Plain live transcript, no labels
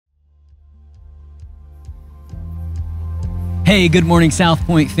Hey, good morning,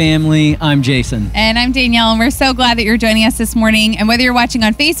 SouthPoint family. I'm Jason. And I'm Danielle, and we're so glad that you're joining us this morning. And whether you're watching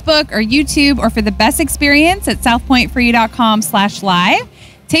on Facebook or YouTube or for the best experience at southpointforyou.com/live,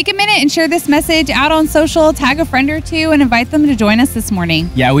 take a minute and share this message out on social, tag a friend or two, and invite them to join us this morning.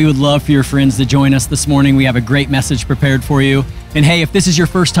 Yeah, we would love for your friends to join us this morning. We have a great message prepared for you. And hey, if this is your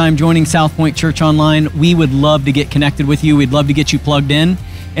first time joining SouthPoint Church Online, we would love to get connected with you. We'd love to get you plugged in.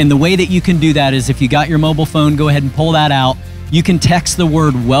 And the way that you can do that is if you got your mobile phone, go ahead and pull that out. You can text the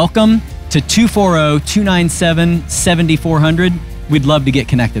word welcome to 240-297-7400. We'd love to get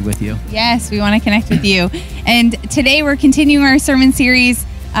connected with you. Yes, we want to connect with you. And today we're continuing our sermon series,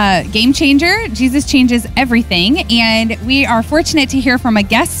 Game Changer, Jesus Changes Everything. And we are fortunate to hear from a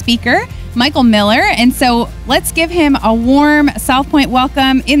guest speaker, Michael Miller. And so let's give him a warm SouthPoint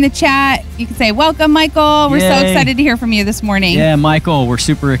welcome in the chat. You can say, welcome, Michael. We're so excited to hear from you this morning. Yeah, Michael, we're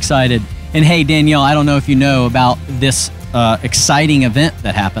super excited. And hey, Danielle, I don't know if you know about this exciting event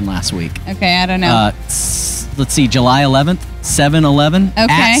that happened last week. Okay, I don't know. Let's see, July 11th, 7-Eleven. Okay.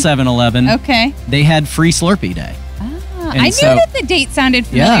 At 7-Eleven. Okay. They had free Slurpee Day. I knew that the date sounded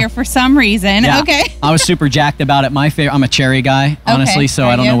familiar for some reason. Yeah. Okay. I was super jacked about it. I'm a cherry guy, honestly, so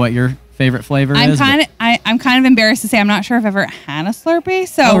I don't know what your favorite flavor is. I'm kind of embarrassed to say I'm not sure if I've ever had a Slurpee.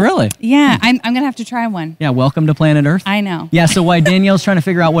 So oh, really? Yeah, I'm going to have to try one. Yeah, welcome to planet Earth. I know. Yeah, so while Danielle's trying to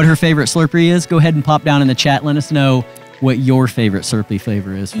figure out what her favorite Slurpee is, go ahead and pop down in the chat. Let us know what your favorite Slurpee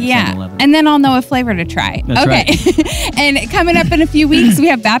flavor is from 7-Eleven. And then I'll know what flavor to try. That's right. And coming up in a few weeks, we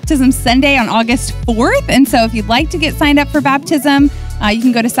have Baptism Sunday on August 4th. And so if you'd like to get signed up for baptism, you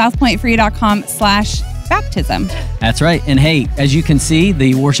can go to southpointforyou.com/baptism. That's right. And hey, as you can see,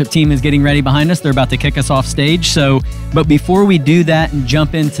 the worship team is getting ready behind us. They're about to kick us off stage. But before we do that and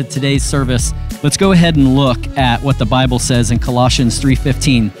jump into today's service, let's go ahead and look at what the Bible says in Colossians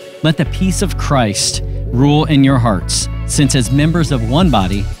 3:15. Let the peace of Christ rule in your hearts, since as members of one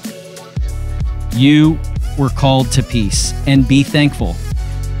body, you were called to peace, and be thankful.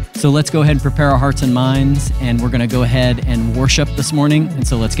 So let's go ahead and prepare our hearts and minds, and we're going to go ahead and worship this morning. And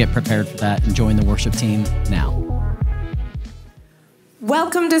so let's get prepared for that and join the worship team now.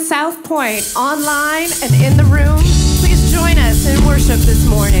 Welcome to SouthPoint, online and in the room. Please join us in worship this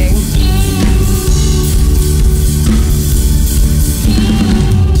morning.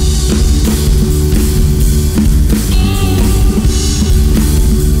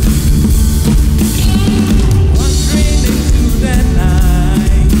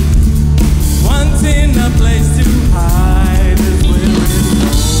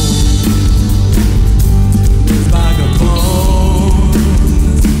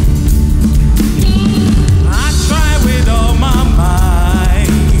 I try with all my might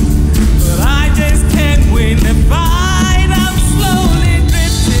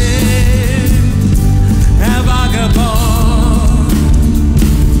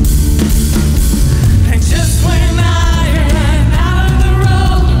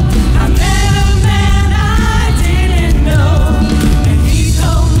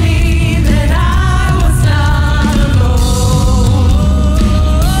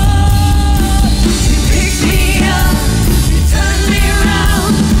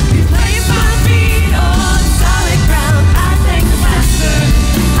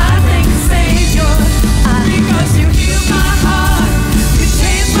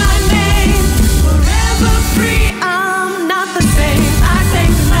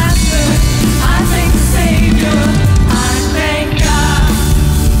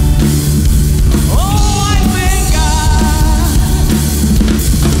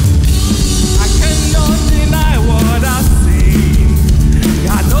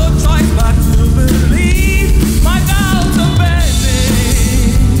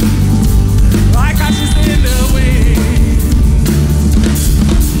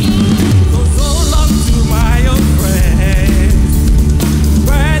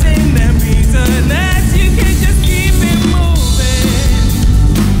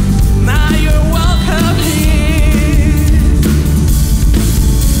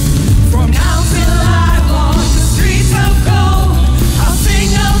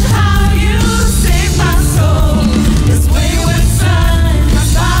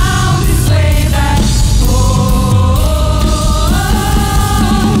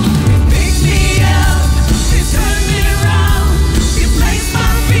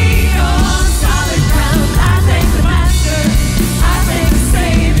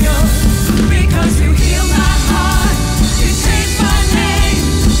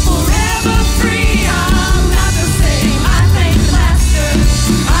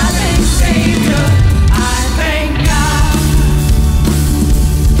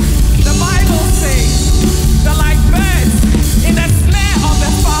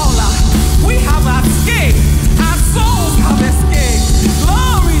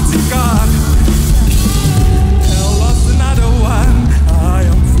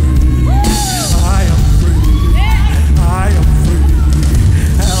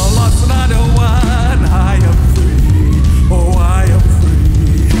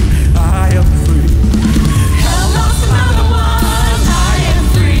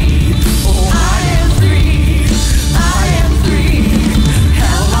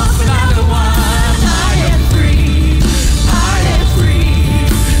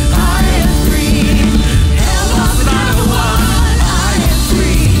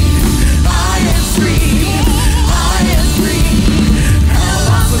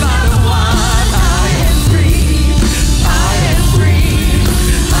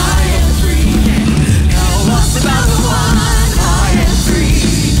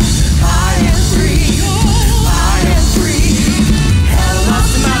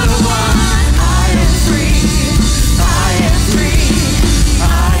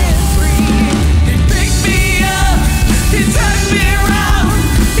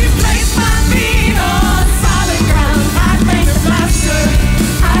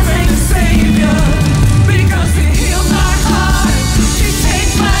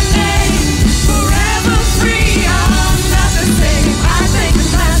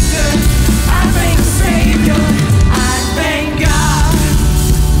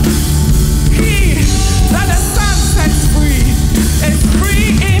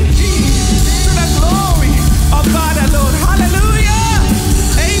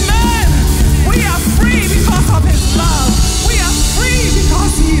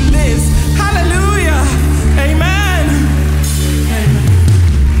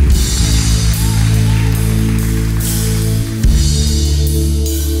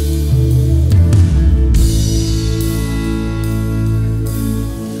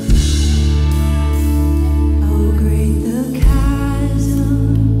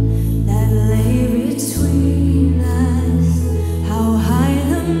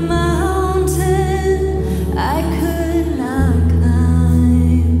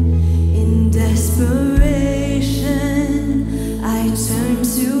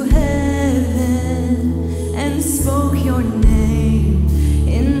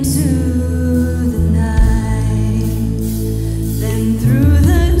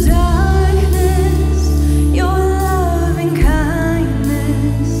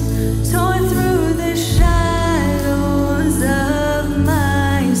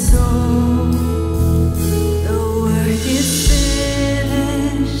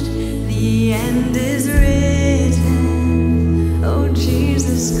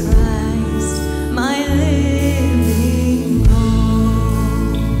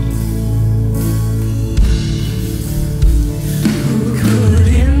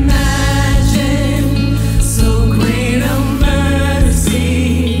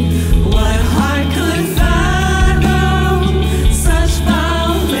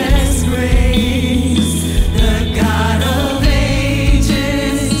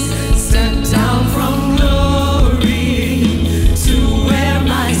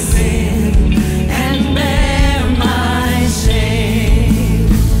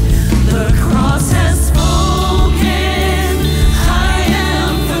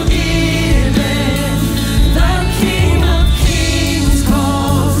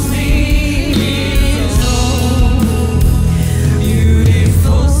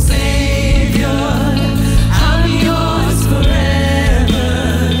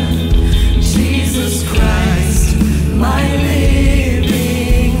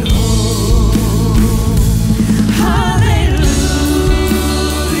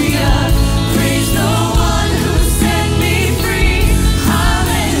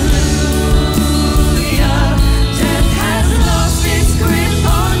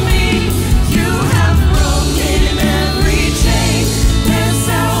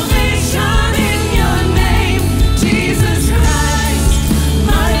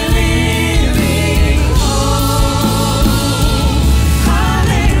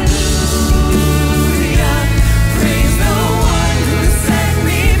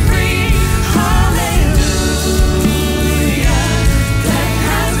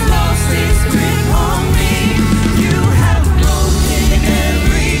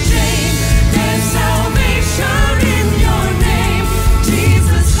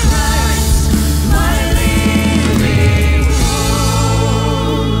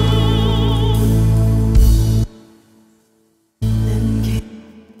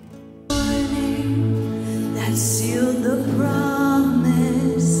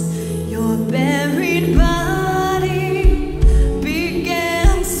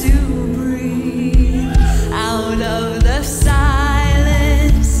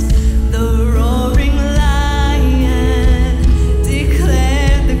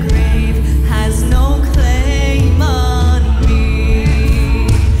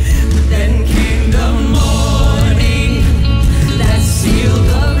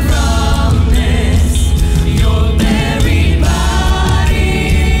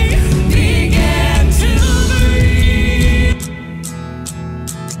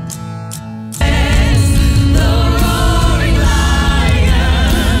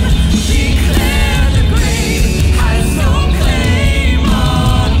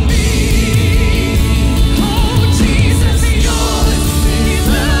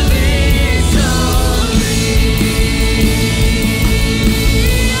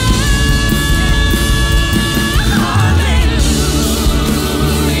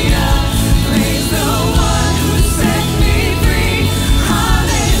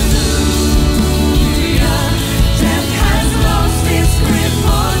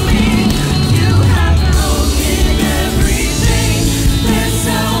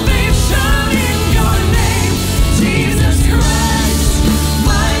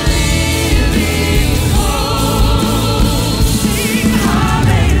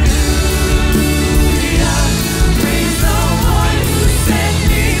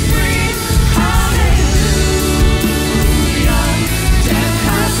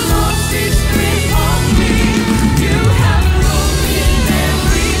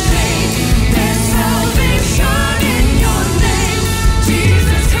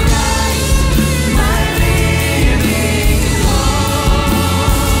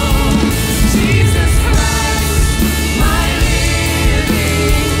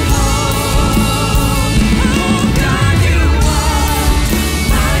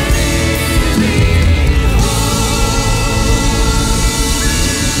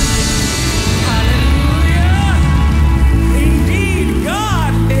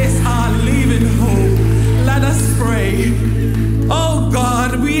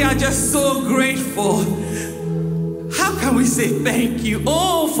are just so grateful. How can we say thank you?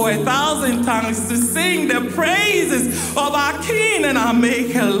 Oh, for 1,000 tongues to sing the praises of our King and our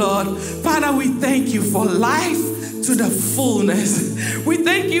Maker, Lord. Father, we thank you for life to the fullness. We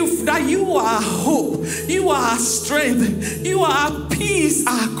thank you that you are hope, you are our strength, you are our peace,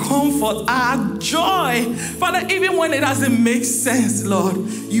 our comfort, our joy. Father, even when it doesn't make sense, Lord,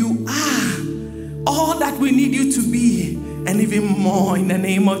 you are all that we need you to be, and even more in the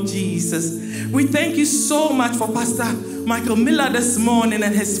name of Jesus. We thank you so much for Pastor Michael Miller this morning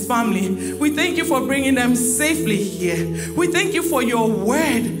and his family. We thank you for bringing them safely here. We thank you for your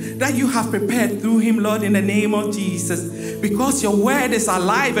word that you have prepared through him, Lord, in the name of Jesus. Because your word is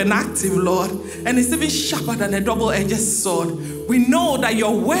alive and active, Lord, and it's even sharper than a double-edged sword. We know that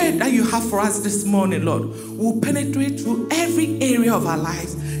your word that you have for us this morning, Lord, will penetrate through every area of our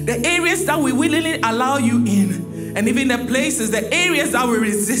lives. The areas that we willingly allow you in, and even the places, the areas that we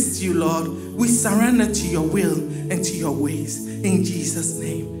resist you, Lord, we surrender to your will and to your ways. In Jesus'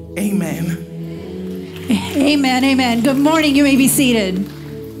 name, amen. Amen, amen. Good morning. You may be seated.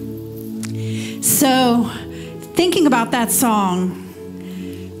 So, thinking about that song,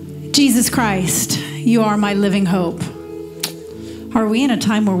 Jesus Christ, you are my living hope. Are we in a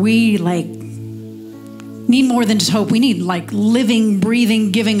time where we need more than just hope? We need living,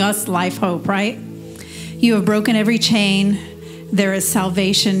 breathing, giving us life hope, right? You have broken every chain. There is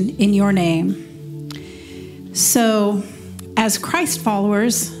salvation in your name. So, as Christ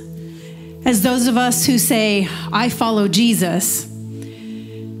followers, as those of us who say, I follow Jesus,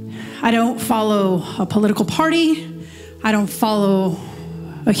 I don't follow a political party. I don't follow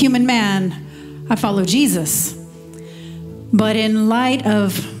a human man. I follow Jesus. But in light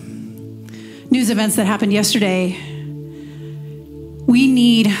of news events that happened yesterday, we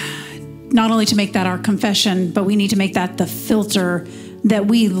need not only to make that our confession, but we need to make that the filter that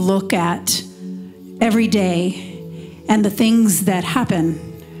we look at every day and the things that happen.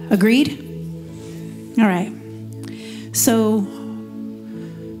 Agreed? All right. So,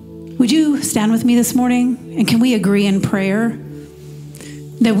 would you stand with me this morning? And can we agree in prayer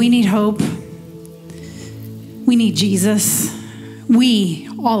that we need hope? We need Jesus. We,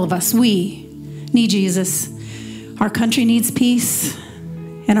 all of us, we need Jesus. Our country needs peace,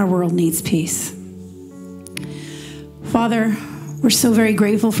 and our world needs peace. Father, we're so very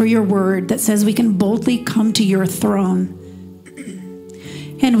grateful for your word that says we can boldly come to your throne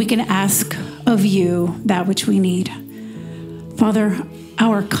and we can ask of you that which we need. Father,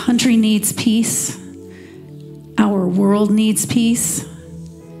 our country needs peace. Our world needs peace.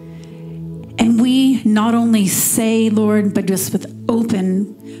 And we not only say, Lord, but just with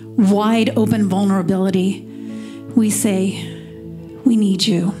wide open vulnerability, we say, we need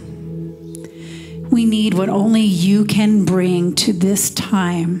you. We need what only you can bring to this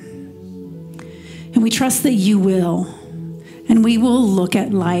time. And we trust that you will. And we will look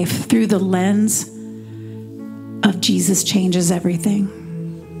at life through the lens of Jesus changes everything.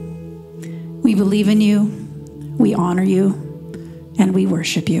 We believe in you, we honor you, and we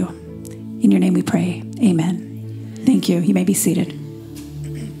worship you. In your name we pray, amen. Thank you. You may be seated.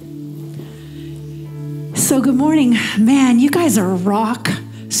 So good morning. Man, you guys are rock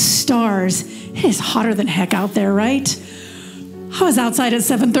stars. It is hotter than heck out there, right? I was outside at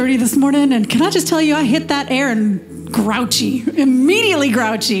 7:30 this morning, and can I just tell you, I hit that air and immediately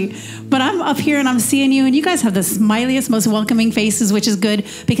grouchy. But I'm up here and I'm seeing you, and you guys have the smiliest, most welcoming faces, which is good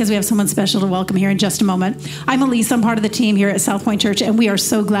because we have someone special to welcome here in just a moment. I'm Elise. I'm part of the team here at SouthPoint Church, and we are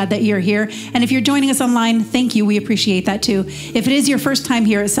so glad that you're here. And if you're joining us online, thank you. We appreciate that too. If it is your first time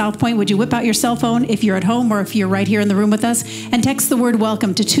here at SouthPoint, would you whip out your cell phone if you're at home or if you're right here in the room with us and text the word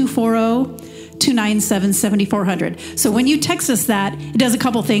welcome to 240-297-7400. So when you text us that, it does a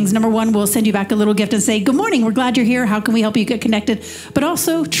couple things. Number one, we'll send you back a little gift and say, good morning, we're glad you're here. How can we help you get connected? But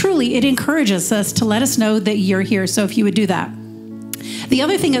also, truly, it encourages us to let us know that you're here. So if you would do that. The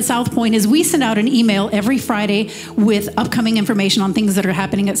other thing at SouthPoint is we send out an email every Friday with upcoming information on things that are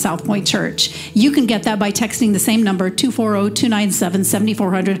happening at SouthPoint Church. You can get that by texting the same number,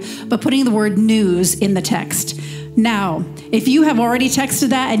 240-297-7400, but putting the word news in the text. Now, if you have already texted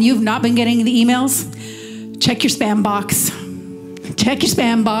that and you've not been getting the emails, check your spam box. Check your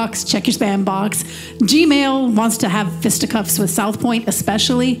spam box. Check your spam box. Gmail wants to have fisticuffs with SouthPoint,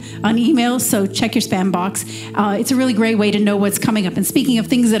 especially on email, so check your spam box. It's a really great way to know what's coming up. And speaking of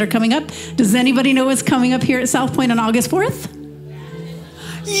things that are coming up, does anybody know what's coming up here at SouthPoint on August 4th?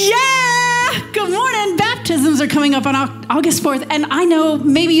 Yeah! Good morning, Baptist baptisms are coming up on August 4th. And I know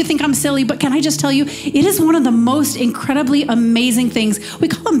maybe you think I'm silly, but can I just tell you, it is one of the most incredibly amazing things. We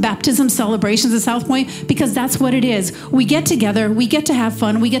call them baptism celebrations at SouthPoint because that's what it is. We get together, we get to have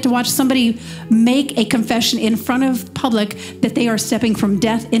fun, we get to watch somebody make a confession in front of public that they are stepping from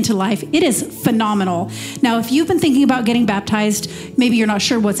death into life. It is phenomenal. Now, if you've been thinking about getting baptized, maybe you're not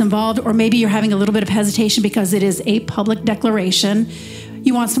sure what's involved, or maybe you're having a little bit of hesitation because it is a public declaration,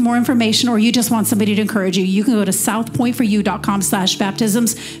 you want some more information, or you just want somebody to encourage you, you can go to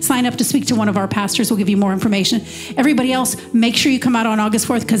southpointforyou.com/baptisms, sign up to speak to one of our pastors. We'll give you more information. Everybody else, make sure you come out on August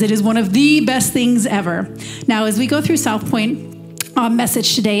 4th because it is one of the best things ever. Now, as we go through SouthPoint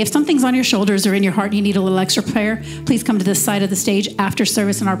message today, if something's on your shoulders or in your heart and you need a little extra prayer, please come to this side of the stage after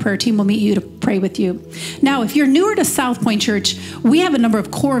service, and our prayer team will meet you to pray with you. Now, if you're newer to SouthPoint Church, we have a number of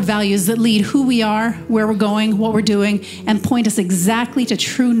core values that lead who we are, where we're going, what we're doing, and point us exactly to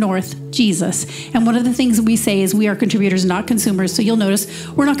true north, Jesus. And one of the things we say is we are contributors, not consumers. So you'll notice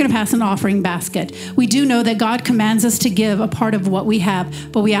we're not going to pass an offering basket. We do know that God commands us to give a part of what we have,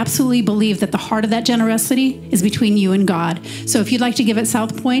 but we absolutely believe that the heart of that generosity is between you and God. So if you'd like to give at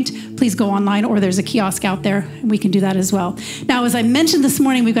SouthPoint, please go online, or there's a kiosk out there, and we can do that as well. Now, as I mentioned this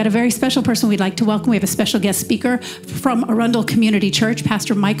morning, we've got a very special person we'd like to welcome. We have a special guest speaker from Arundel Community Church,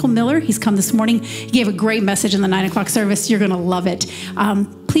 Pastor Michael Miller. He's come this morning. He gave a great message in the 9 o'clock service. You're going to love it.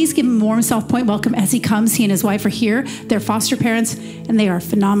 Please give him a warm SouthPoint welcome as he comes. He and his wife are here. They're foster parents, and they are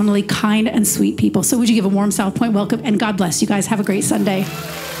phenomenally kind and sweet people. So would you give a warm SouthPoint welcome? And God bless you guys. Have a great Sunday.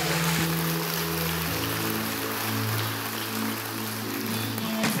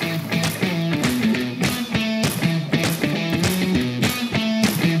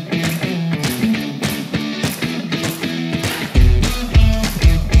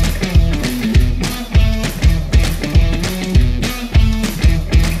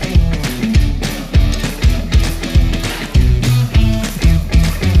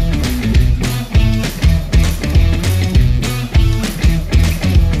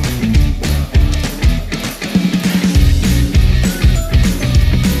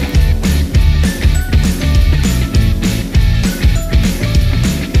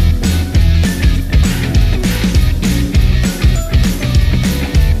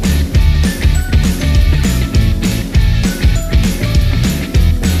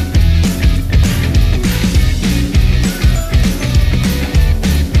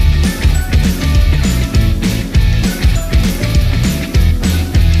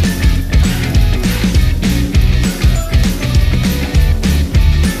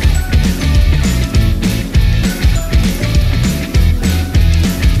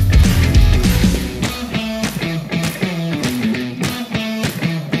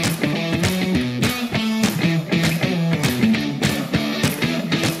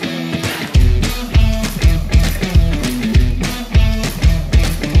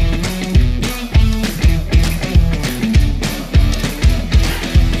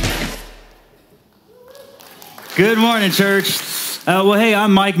 Good morning, church. Well, hey,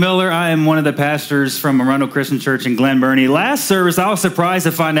 I'm Mike Miller. I am one of the pastors from Arundel Christian Church in Glen Burnie. Last service, I was surprised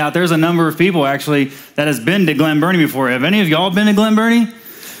to find out there's a number of people actually that has been to Glen Burnie before. Have any of y'all been to Glen Burnie?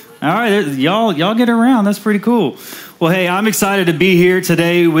 All right, y'all get around. That's pretty cool. Well, hey, I'm excited to be here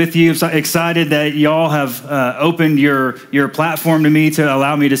today with you. I'm excited that y'all have opened your platform to me to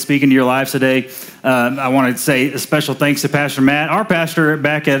allow me to speak into your lives today. I want to say a special thanks to Pastor Matt. Our pastor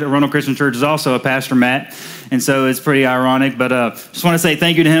back at Arundel Christian Church is also a Pastor Matt, and so it's pretty ironic. But just want to say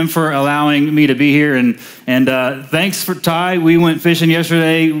thank you to him for allowing me to be here, and thanks for Ty. We went fishing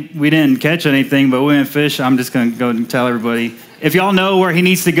yesterday. We didn't catch anything, but we went fish. I'm just going to go and tell everybody. If y'all know where he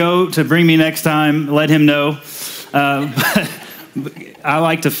needs to go to bring me next time, let him know. I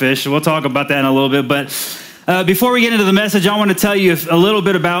like to fish. We'll talk about that in a little bit. But before we get into the message, I want to tell you a little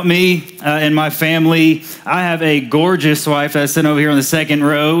bit about me and my family. I have a gorgeous wife that's sitting over here on the second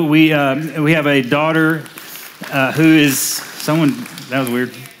row. We have a daughter who is someone. That was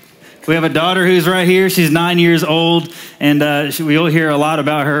weird. We have a daughter who's right here. She's 9 years old, and we'll hear a lot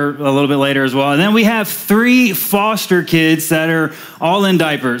about her a little bit later as well. And then we have 3 foster kids that are all in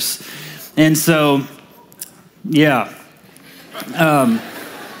diapers. And so, yeah, you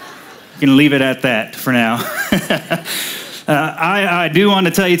can leave it at that for now. I do want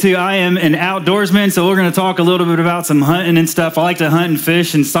to tell you, too, I am an outdoorsman, so we're going to talk a little bit about some hunting and stuff. I like to hunt and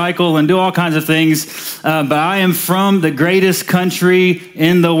fish and cycle and do all kinds of things, but I am from the greatest country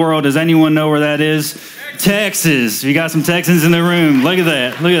in the world. Does anyone know where that is? Texas. You got some Texans in the room. Look at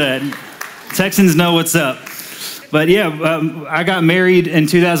that. Look at that. Texans know what's up. But yeah, I got married in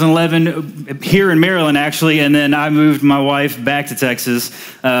 2011 here in Maryland, actually, and then I moved my wife back to Texas.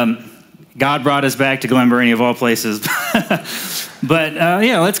 God brought us back to Glen Burnie of all places. But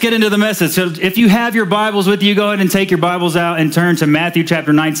yeah, let's get into the message. So if you have your Bibles with you, go ahead and take your Bibles out and turn to Matthew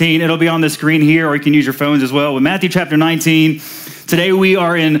chapter 19. It'll be on the screen here, or you can use your phones as well. With Matthew chapter 19, today we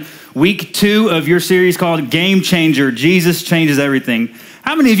are in week 2 of your series called Game Changer, Jesus Changes Everything.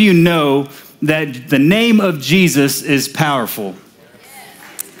 How many of you know that the name of Jesus is powerful?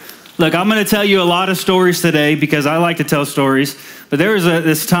 Look, I'm going to tell you a lot of stories today because I like to tell stories. But there was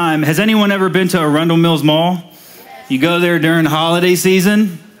this time, has anyone ever been to Arundel Mills Mall? You go there during holiday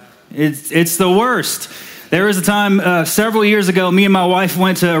season, it's the worst. There was a time several years ago, me and my wife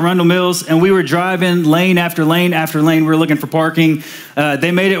went to Arundel Mills and we were driving lane after lane after lane. We were looking for parking.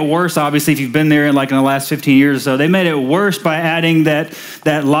 They made it worse, obviously, if you've been there in the last 15 years or so. They made it worse by adding that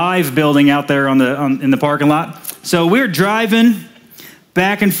live building out there in the parking lot. So we were driving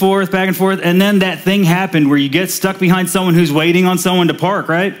back and forth, and then that thing happened where you get stuck behind someone who's waiting on someone to park,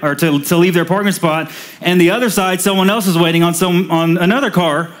 right? Or to leave their parking spot, and the other side, someone else is waiting on another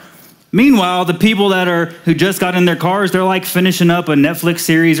car. Meanwhile, the people who just got in their cars, they're like finishing up a Netflix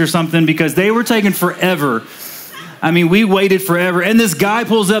series or something because they were taking forever. I mean, we waited forever, and this guy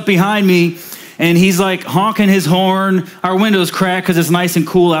pulls up behind me, and he's like honking his horn. Our window's cracked because it's nice and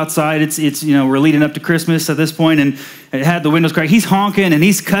cool outside. It's we're leading up to Christmas at this point, and it had the windows cracked. He's honking and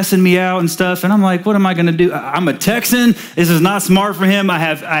he's cussing me out and stuff. And I'm like, what am I going to do? I'm a Texan. This is not smart for him. I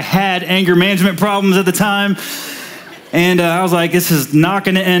had anger management problems at the time. And I was like, this is not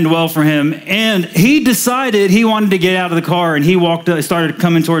going to end well for him. And he decided he wanted to get out of the car, and he started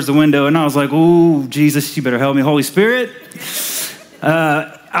coming towards the window. And I was like, oh, Jesus, you better help me, Holy Spirit.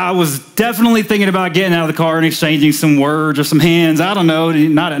 I was definitely thinking about getting out of the car and exchanging some words or some hands. I don't know,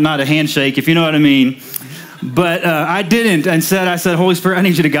 not a handshake, if you know what I mean. But I didn't. Instead, I said, Holy Spirit, I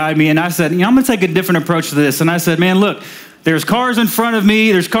need you to guide me. And I said, I'm going to take a different approach to this. And I said, man, look, there's cars in front of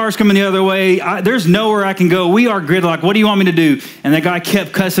me. There's cars coming the other way. There's nowhere I can go. We are gridlocked. What do you want me to do? And that guy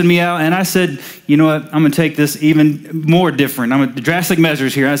kept cussing me out. And I said, you know what? I'm going to take this even more different. I'm going to drastic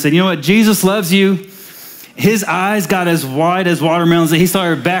measures here. I said, you know what? Jesus loves you. His eyes got as wide as watermelons, and he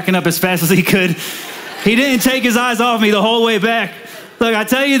started backing up as fast as he could. He didn't take his eyes off me the whole way back. Look, I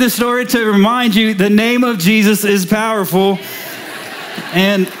tell you this story to remind you the name of Jesus is powerful.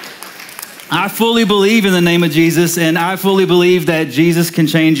 And I fully believe in the name of Jesus, and I fully believe that Jesus can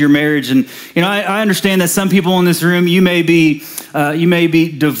change your marriage. And I understand that some people in this room, you may be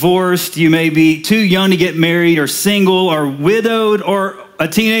divorced, you may be too young to get married, or single, or widowed, or a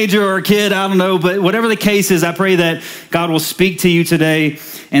teenager or a kid, I don't know. But whatever the case is, I pray that God will speak to you today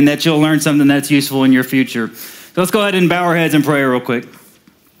and that you'll learn something that's useful in your future. So let's go ahead and bow our heads in prayer real quick.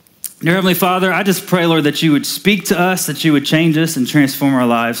 Dear Heavenly Father, I just pray, Lord, that you would speak to us, that you would change us and transform our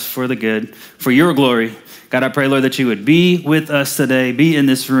lives for the good, for your glory. God, I pray, Lord, that you would be with us today, be in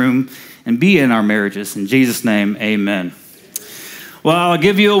this room, and be in our marriages. In Jesus' name, amen. Well, I'll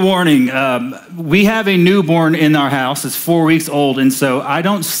give you a warning. We have a newborn in our house. It's 4 weeks old, and so I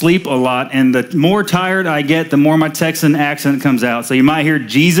don't sleep a lot, and the more tired I get, the more my Texan accent comes out. So you might hear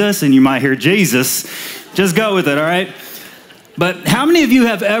Jesus, and you might hear Jesus. Just go with it, all right? But how many of you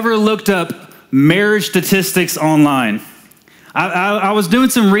have ever looked up marriage statistics online? I was doing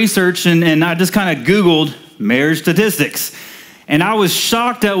some research, and I just kind of Googled marriage statistics. And I was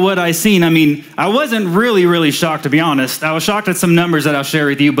shocked at what I seen. I mean, I wasn't really shocked, to be honest. I was shocked at some numbers that I'll share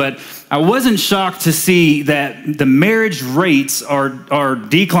with you, but I wasn't shocked to see that the marriage rates are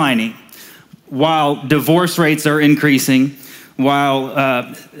declining while divorce rates are increasing,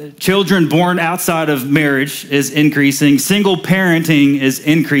 while children born outside of marriage is increasing, single parenting is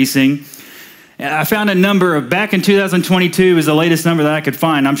increasing. I found a number of, back in 2022 is the latest number that I could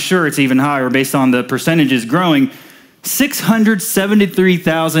find. I'm sure it's even higher based on the percentages growing.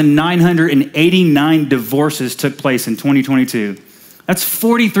 673,989 divorces took place in 2022. That's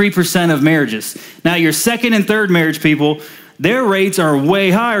 43% of marriages. Now, your second and third marriage people, their rates are way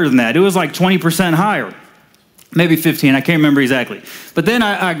higher than that. It was like 20% higher, maybe 15, I can't remember exactly. But then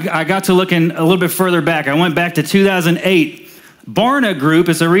I got to looking a little bit further back. I went back to 2008. Barna Group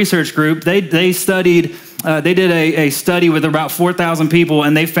is a research group. They studied. They did a study with about 4,000 people,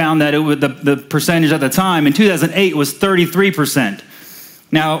 and they found that the percentage at the time in 2008 was 33%.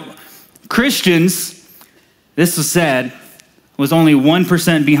 Now, Christians, this was sad, was only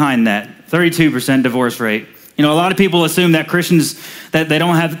 1% behind that, 32% divorce rate. A lot of people assume that Christians, that they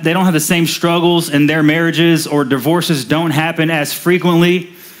don't have the same struggles in their marriages, or divorces don't happen as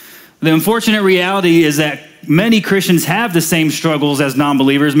frequently. The unfortunate reality is that many Christians have the same struggles as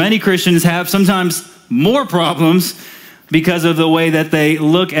non-believers. Many Christians have sometimes more problems because of the way that they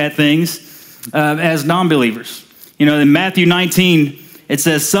look at things as non-believers. In Matthew 19, it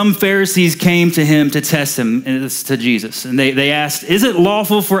says, some Pharisees came to him to test him, and it's to Jesus. And they asked, is it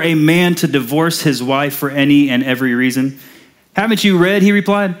lawful for a man to divorce his wife for any and every reason? Haven't you read, he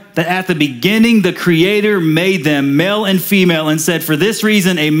replied, that at the beginning the Creator made them male and female and said, for this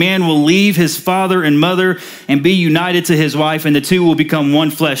reason a man will leave his father and mother and be united to his wife, and the two will become one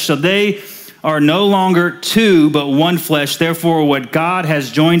flesh. So they are no longer two, but one flesh. Therefore, what God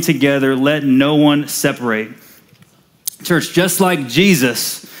has joined together, let no one separate. Church, just like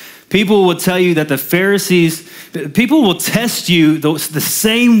Jesus, people will tell you that people will test you the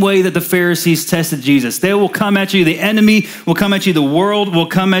same way that the Pharisees tested Jesus. They will come at you, the enemy will come at you, the world will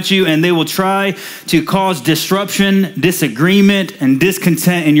come at you, and they will try to cause disruption, disagreement, and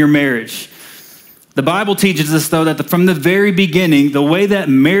discontent in your marriage. The Bible teaches us, though, that from the very beginning, the way that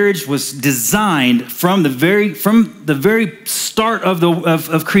marriage was designed from the very start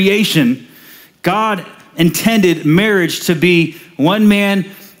of creation, God intended marriage to be one man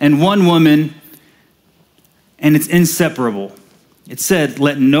and one woman, and it's inseparable. It said,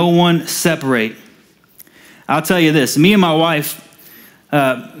 let no one separate. I'll tell you this, me and my wife,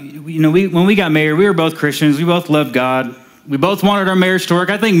 when we got married, we were both Christians. We both loved God. We both wanted our marriage to work.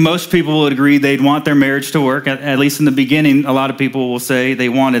 I think most people would agree they'd want their marriage to work. At least in the beginning, a lot of people will say they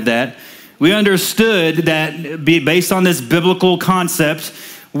wanted that. We understood that based on this biblical concept,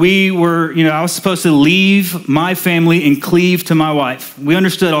 I was supposed to leave my family and cleave to my wife. We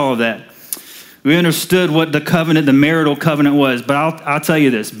understood all of that. We understood what the marital covenant was. But I'll tell you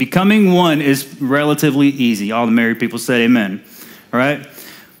this, becoming one is relatively easy. All the married people said amen, all right?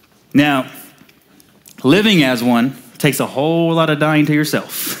 Now, living as one takes a whole lot of dying to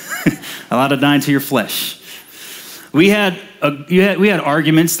yourself, a lot of dying to your flesh. We had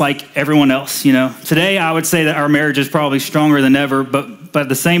arguments like everyone else, Today, I would say that our marriage is probably stronger than ever, but at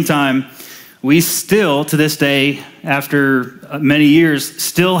the same time, we still, to this day, after many years,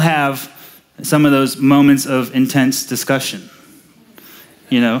 still have some of those moments of intense discussion.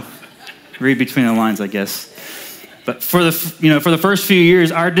 Read between the lines, I guess. But for the first few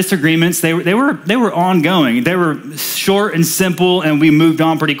years, our disagreements, they were ongoing. They were short and simple, and we moved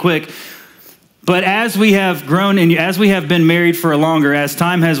on pretty quick. But as we have grown and as we have been married for longer, as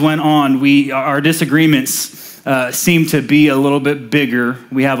time has went on, our disagreements seem to be a little bit bigger.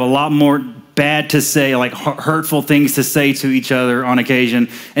 We have a lot more bad to say, like hurtful things to say to each other on occasion.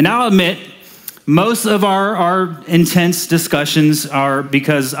 And I'll admit, most of our intense discussions are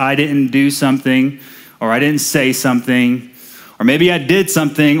because I didn't do something, or I didn't say something, or maybe I did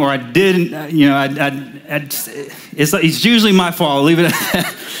something, or I didn't. It's usually my fault. I'll leave it at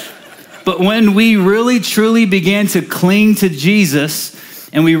that. But when we really, truly began to cling to Jesus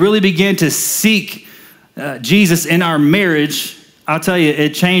and we really began to seek Jesus in our marriage, I'll tell you,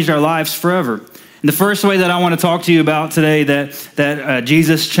 it changed our lives forever. And the first way that I want to talk to you about today that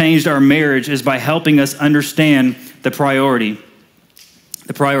Jesus changed our marriage is by helping us understand the priority.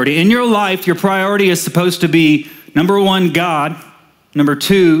 The priority. In your life, your priority is supposed to be, number one, God, number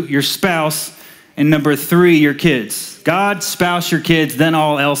two, your spouse, and number three, your kids. God, spouse, your kids, then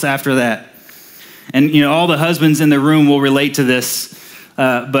all else after that. And, all the husbands in the room will relate to this.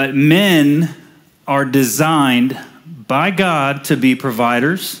 But men are designed by God to be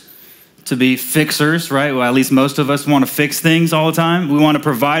providers, to be fixers, right? Well, at least most of us want to fix things all the time. We want to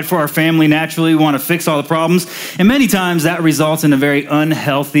provide for our family naturally. We want to fix all the problems. And many times that results in a very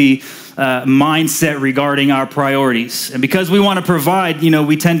unhealthy mindset regarding our priorities. And because we want to provide,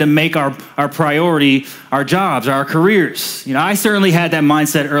 we tend to make our priority our jobs, our careers. I certainly had that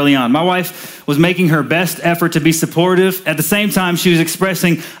mindset early on. My wife was making her best effort to be supportive. At the same time, she was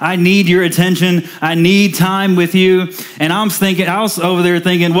expressing, I need your attention. I need time with you. And I was over there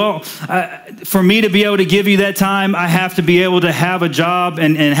thinking, well, for me to be able to give you that time, I have to be able to have a job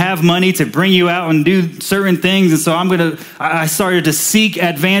and have money to bring you out and do certain things. And so I started to seek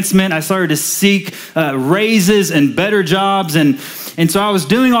advancement. I started to seek raises and better jobs. And so I was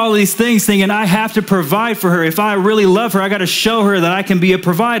doing all these things thinking I have to provide for her. If I really love her, I got to show her that I can be a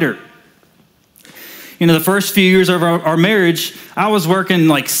provider. The first few years of our marriage, I was working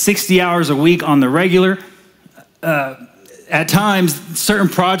like 60 hours a week on the regular. At times, certain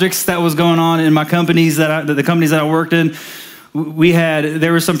projects that was going on in my companies the companies that I worked in,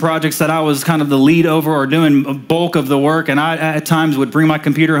 there were some projects that I was kind of the lead over or doing a bulk of the work, and I at times would bring my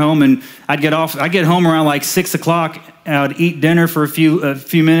computer home, and I'd get home around like 6 o'clock. I would eat dinner for a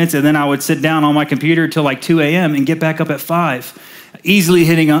few minutes, and then I would sit down on my computer till like 2 a.m. and get back up at 5. Easily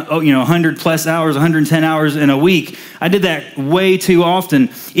hitting 100 plus hours, 110 hours in a week. I did that way too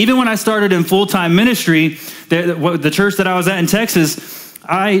often. Even when I started in full-time ministry, the church that I was at in Texas,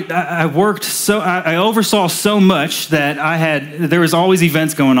 I worked I oversaw so much that there was always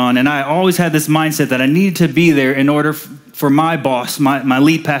events going on, and I always had this mindset that I needed to be there in order for my boss, my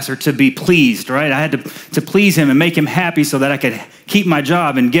lead pastor, to be pleased, right? I had to please him and make him happy so that I could keep my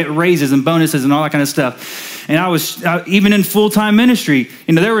job and get raises and bonuses and all that kind of stuff. And I was even in full-time ministry.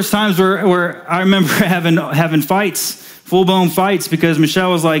 There was times where I remember having fights, full-blown fights, because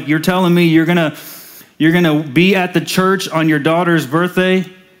Michelle was like, "You're telling me you're gonna be at the church on your daughter's birthday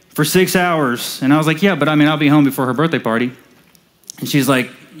for 6 hours?" And I was like, "Yeah, but I'll be home before her birthday party." And she's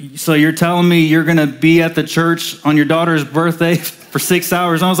like, "So you're telling me you're gonna be at the church on your daughter's birthday for 6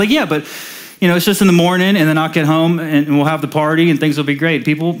 hours?" And I was like, "Yeah, but it's just in the morning, and then I'll get home and we'll have the party and things will be great."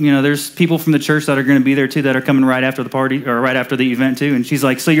 People, there's people from the church that are gonna be there too that are coming right after the party or right after the event too. And she's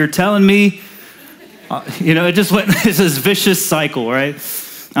like, "So you're telling me," it just went, it's this vicious cycle, right?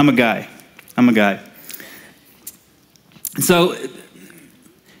 I'm a guy. So,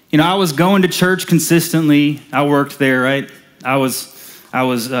 I was going to church consistently. I worked there, right? I was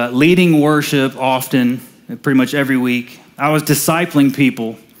leading worship often, pretty much every week. I was discipling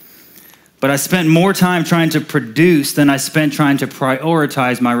people, but I spent more time trying to produce than I spent trying to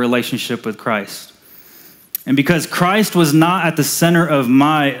prioritize my relationship with Christ. And because Christ was not at the center of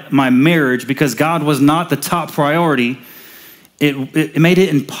my marriage, because God was not the top priority, it made it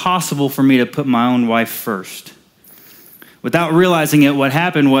impossible for me to put my own wife first. Without realizing it, what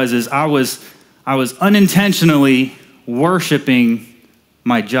happened was I was unintentionally worshiping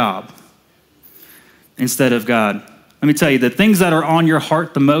my job instead of God. Let me tell you, the things that are on your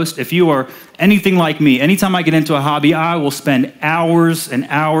heart the most, if you are anything like me, anytime I get into a hobby, I will spend hours and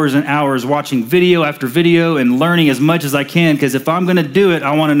hours and hours watching video after video and learning as much as I can, because if I'm going to do it,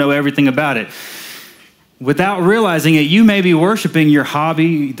 I want to know everything about it. Without realizing it, you may be worshiping your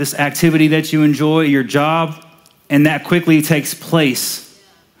hobby, this activity that you enjoy, your job, and that quickly takes place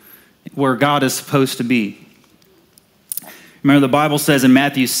where God is supposed to be. Remember, the Bible says in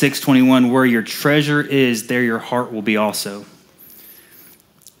Matthew 6:21, "Where your treasure is, there your heart will be also."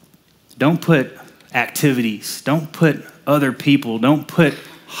 Don't put activities, don't put other people, don't put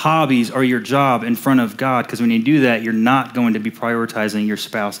hobbies or your job in front of God, because when you do that, you're not going to be prioritizing your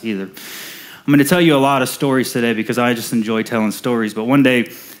spouse either. I'm going to tell you a lot of stories today because I just enjoy telling stories. But one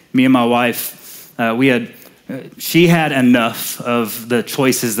day, me and my wife, she had enough of the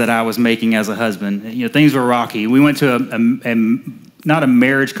choices that I was making as a husband. Things were rocky. We went to not a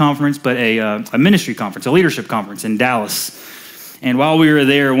marriage conference, but a ministry conference, a leadership conference in Dallas. And while we were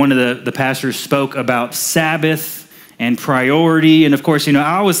there, one of the pastors spoke about Sabbath and priority. And of course,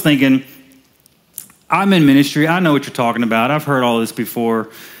 I was thinking, I'm in ministry. I know what you're talking about. I've heard all this before.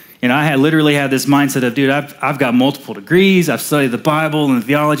 I had literally had this mindset of, dude, I've got multiple degrees. I've studied the Bible and the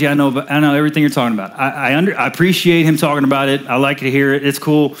theology. I know everything you're talking about. I appreciate him talking about it. I like to hear it. It's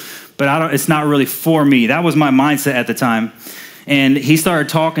cool, but it's not really for me. That was my mindset at the time. And he started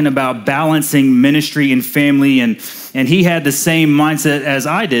talking about balancing ministry and family, and he had the same mindset as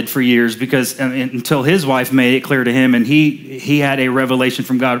I did for years, because until his wife made it clear to him, and he had a revelation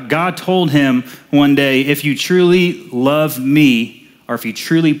from God. God told him one day, if you truly love me, or if you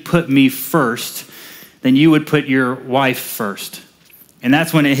truly put me first, then you would put your wife first. And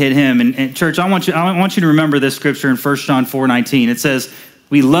that's when it hit him. And church, I want you to remember this scripture in 1 John 4:19. It says,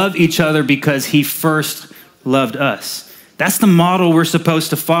 we love each other because he first loved us. That's the model we're supposed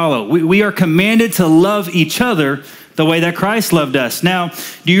to follow. We are commanded to love each other the way that Christ loved us. Now,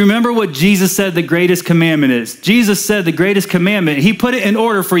 do you remember what Jesus said the greatest commandment is? Jesus said the greatest commandment, he put it in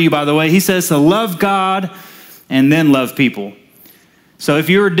order for you, by the way. He says to love God and then love people. So if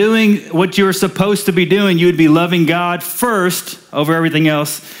you were doing what you were supposed to be doing, you would be loving God first over everything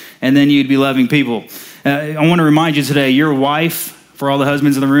else, and then you'd be loving people. I want to remind you today, your wife, for all the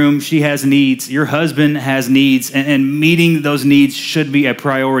husbands in the room, she has needs. Your husband has needs, and meeting those needs should be a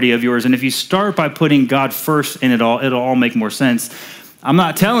priority of yours. And if you start by putting God first in it all, it'll all make more sense. I'm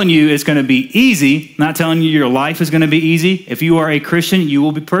not telling you it's going to be easy. I'm not telling you your life is going to be easy. If you are a Christian, you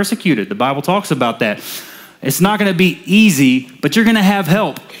will be persecuted. The Bible talks about that. It's not going to be easy, but you're going to have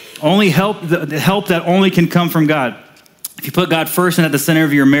help. The help that only can come from God. If you put God first and at the center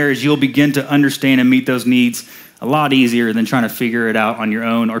of your marriage, you'll begin to understand and meet those needs a lot easier than trying to figure it out on your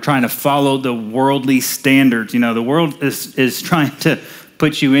own or trying to follow the worldly standards. The world is trying to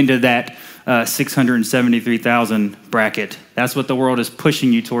put you into that 673,000 bracket. That's what the world is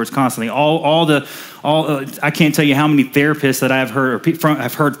pushing you towards constantly. I can't tell you how many therapists that I've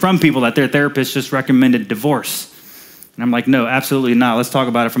heard from people that their therapist just recommended divorce. And I'm like, no, absolutely not. Let's talk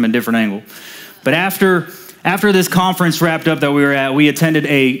about it from a different angle. But after After this conference wrapped up that we were at, we attended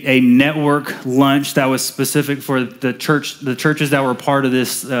a network lunch that was specific for the churches that were part of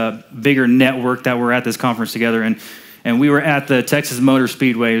this bigger network that were at this conference together. And we were at the Texas Motor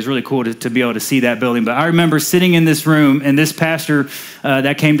Speedway. It was really cool to be able to see that building. But I remember sitting in this room, and this pastor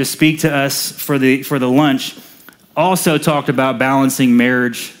that came to speak to us for the lunch also talked about balancing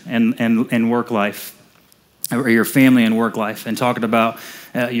marriage and work life, or your family and work life, and talking about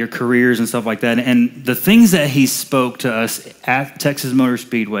your careers and stuff like that. And the things that he spoke to us at Texas Motor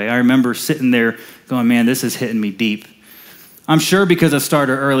Speedway, I remember sitting there going, man, this is hitting me deep. I'm sure because I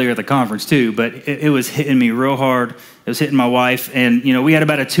started earlier at the conference too, but it was hitting me real hard. It was hitting my wife. And, we had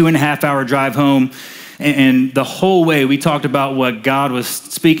about a 2.5 hour drive home. And the whole way we talked about what God was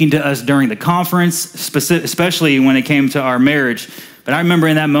speaking to us during the conference, especially when it came to our marriage. But I remember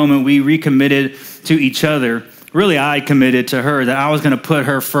in that moment, we recommitted to each other. Really, I committed to her that I was going to put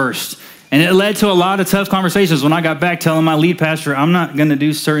her first. And it led to a lot of tough conversations when I got back telling my lead pastor, I'm not going to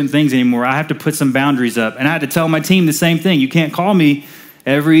do certain things anymore. I have to put some boundaries up. And I had to tell my team the same thing. You can't call me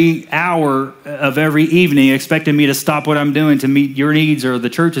every hour of every evening expecting me to stop what I'm doing to meet your needs or the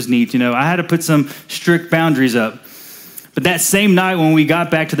church's needs. I had to put some strict boundaries up. But that same night when we got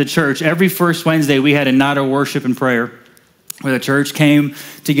back to the church, every first Wednesday, we had a night of worship and prayer where the church came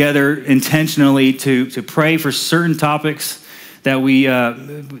together intentionally to pray for certain topics that we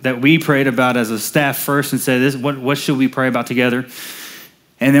prayed about as a staff first, and said, what should we pray about together?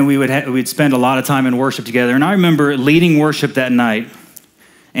 And then we'd spend a lot of time in worship together. And I remember leading worship that night,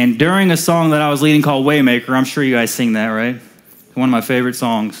 and during a song that I was leading called Waymaker, I'm sure you guys sing that, right? One of my favorite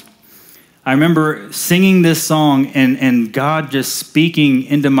songs. I remember singing this song and God just speaking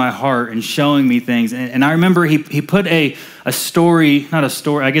into my heart and showing me things. And I remember he put a story, not a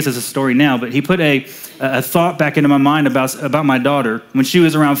story, I guess it's a story now, but he put a thought back into my mind about my daughter when she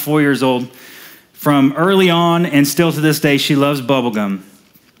was around 4 years old. From early on and still to this day, she loves bubblegum.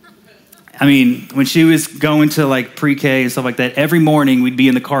 I mean, when she was going to like pre-K and stuff like that, every morning we'd be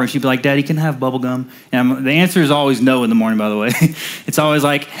in the car and she'd be like, Daddy, can I have bubblegum? And the answer is always no in the morning, by the way. It's always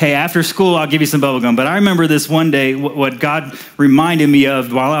like, hey, after school, I'll give you some bubblegum. But I remember this one day, what God reminded me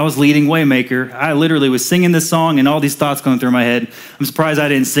of while I was leading Waymaker. I literally was singing this song and all these thoughts going through my head. I'm surprised I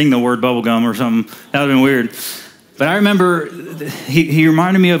didn't sing the word bubblegum or something. That would have been weird. But I remember he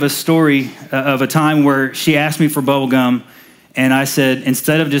reminded me of a story of a time where she asked me for bubblegum. And I said,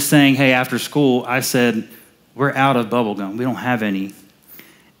 instead of just saying, hey, after school, I said, we're out of bubblegum. We don't have any.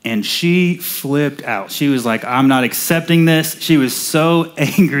 And she flipped out. She was like, I'm not accepting this. She was so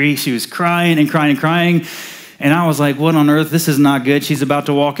angry. She was crying and crying and crying. And I was like, what on earth? This is not good. She's about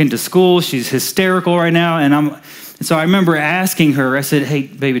to walk into school. She's hysterical right now. And so I remember asking her, I said, hey,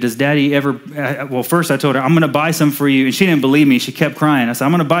 baby, does Daddy ever, well, first I told her, I'm going to buy some for you. And she didn't believe me. She kept crying. I said,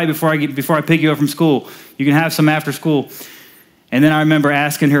 I'm going to buy it before I pick you up from school. You can have some after school. And then I remember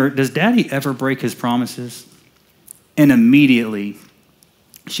asking her, does Daddy ever break his promises? And immediately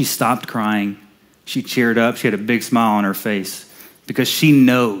she stopped crying. She cheered up. She had a big smile on her face because she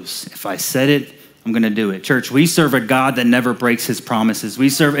knows if I said it, I'm going to do it. Church, we serve a God that never breaks his promises. We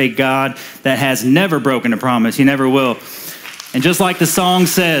serve a God that has never broken a promise. He never will. And just like the song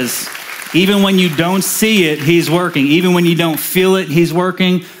says, even when you don't see it, he's working. Even when you don't feel it, he's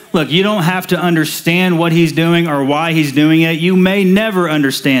working. Look, you don't have to understand what he's doing or why he's doing it. You may never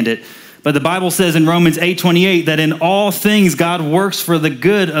understand it. But the Bible says in Romans 8:28 that in all things God works for the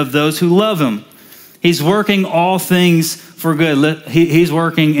good of those who love him. He's working all things for good. He's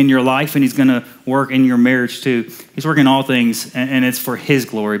working in your life, and he's going to work in your marriage too. He's working all things, and it's for his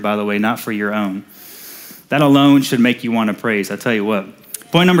glory, by the way, not for your own. That alone should make you want to praise. I tell you what.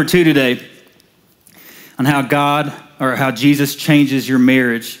 Point number 2 today on how Jesus changes your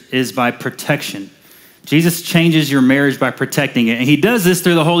marriage is by protection. Jesus changes your marriage by protecting it. And he does this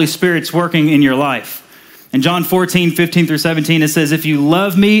through the Holy Spirit's working in your life. In John 14:15-17, it says, if you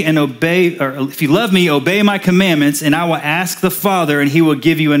love me, obey my commandments, and I will ask the Father, and he will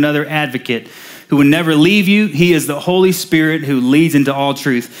give you another advocate who will never leave you. He is the Holy Spirit who leads into all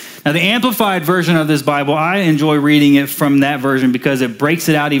truth. Now, the Amplified version of this Bible, I enjoy reading it from that version because it breaks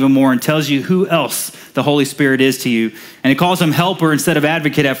it out even more and tells you who else the Holy Spirit is to you. And it calls him helper instead of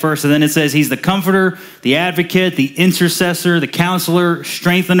advocate at first. And then it says he's the comforter, the advocate, the intercessor, the counselor,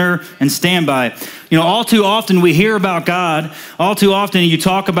 strengthener, and standby. You know, all too often we hear about God. All too often you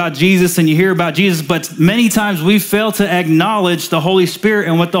talk about Jesus and you hear about Jesus, but many times we fail to acknowledge the Holy Spirit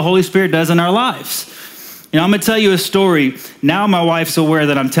and what the Holy Spirit does in our lives. You know, I'm going to tell you a story. Now my wife's aware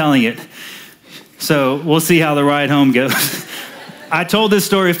that I'm telling it. So we'll see how the ride home goes. I told this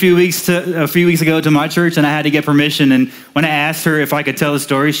story a few weeks ago to my church, and I had to get permission. And when I asked her if I could tell the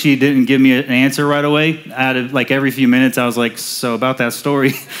story, she didn't give me an answer right away. Out of like every few minutes, I was like, "So about that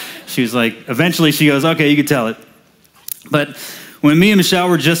story?" She was like, eventually she goes, "Okay, you can tell it." But when me and Michelle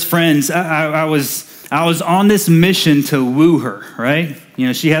were just friends, I was on this mission to woo her. Right? You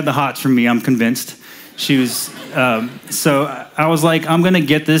know, she had the hots for me. I'm convinced. She was. So I was like, I'm gonna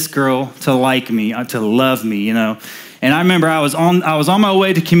get this girl to like me, to love me. You know. And I remember I was on my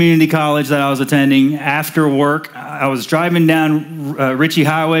way to community college that I was attending. After work, I was driving down Ritchie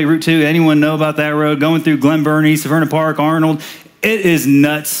Highway, Route 2. Anyone know about that road? Going through Glen Burnie, Severna Park, Arnold. It is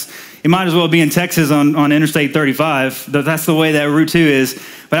nuts. You might as well be in Texas on Interstate 35. That's the way that Route 2 is.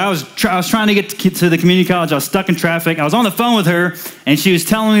 But I was trying to get to the community college. I was stuck in traffic. I was on the phone with her, and she was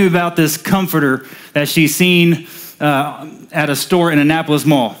telling me about this comforter that she's seen at a store in Annapolis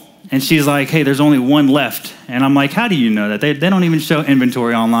Mall. And she's like, "Hey, there's only one left." And I'm like, "How do you know that? They don't even show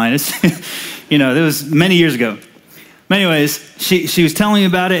inventory online." It's, you know, it was many years ago. But anyways, she was telling me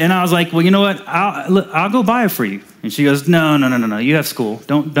about it, and I was like, "Well, you know what? I'll go buy it for you." And she goes, No. You have school.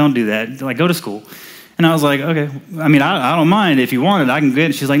 Don't do that. Like, go to school." And I was like, "Okay. I mean, I don't mind if you want it. I can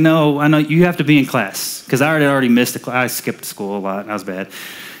get it." She's like, "No, I know you have to be in class," because I already missed the class. I skipped school a lot. That was bad.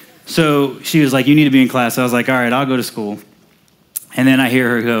 So she was like, "You need to be in class." I was like, "All right, I'll go to school." And then I hear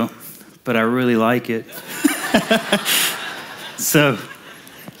her go, "But I really like it." So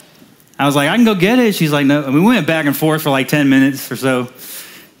I was like, "I can go get it." She's like, "No." And we went back and forth for like 10 minutes or so.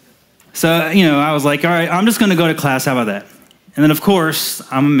 So, you know, I was like, "All right, I'm just going to go to class. How about that?" And then, of course,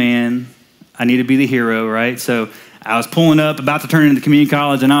 I'm a man. I need to be the hero, right? So I was pulling up, about to turn into community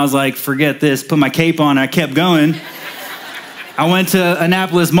college, and I was like, "Forget this." Put my cape on. I kept going. I went to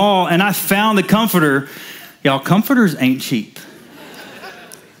Annapolis Mall, and I found the comforter. Y'all, comforters ain't cheap.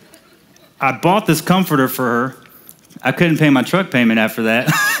 I bought this comforter for her. I couldn't pay my truck payment after that.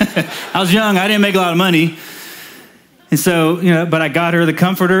 I was young. I didn't make a lot of money. And so, you know, but I got her the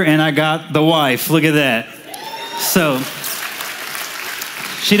comforter and I got the wife. Look at that. So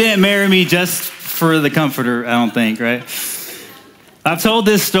she didn't marry me just for the comforter, I don't think, right? I've told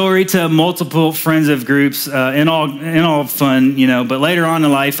this story to multiple friends of groups, in all fun, you know, but later on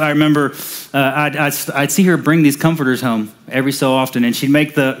in life, I remember I'd see her bring these comforters home every so often, and she'd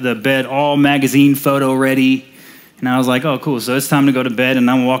make the bed all magazine photo ready, and I was like, "Oh, cool, so it's time to go to bed," and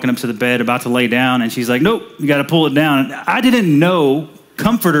I'm walking up to the bed, about to lay down, and she's like, "Nope, you got to pull it down." And I didn't know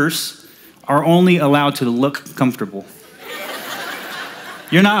comforters are only allowed to look comfortable.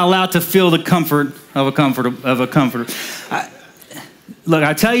 You're not allowed to feel the comfort of a comforter. Look,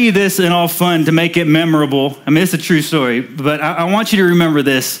 I tell you this in all fun to make it memorable. I mean, it's a true story, but I want you to remember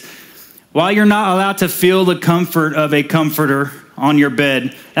this. While you're not allowed to feel the comfort of a comforter on your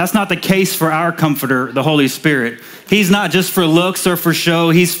bed, that's not the case for our comforter, the Holy Spirit. He's not just for looks or for show.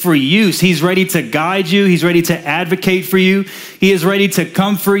 He's for use. He's ready to guide you. He's ready to advocate for you. He is ready to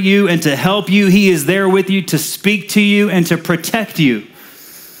comfort you and to help you. He is there with you to speak to you and to protect you.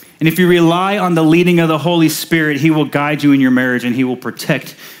 And if you rely on the leading of the Holy Spirit, he will guide you in your marriage and he will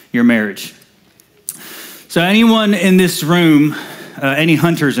protect your marriage. So anyone in this room, any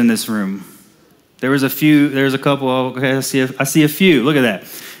hunters in this room? There's a couple. Okay, I see a few. Look at that.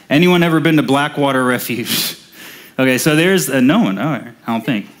 Anyone ever been to Blackwater Refuge? Okay, so there's no one. All right, I don't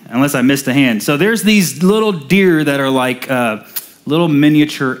think, unless I missed a hand. So there's these little deer that are like little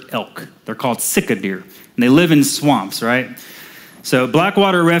miniature elk. They're called Sika deer, and they live in swamps, right? So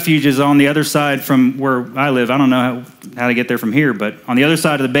Blackwater Refuge is on the other side from where I live. I don't know how to get there from here, but on the other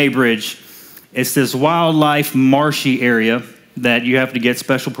side of the Bay Bridge, it's this wildlife marshy area that you have to get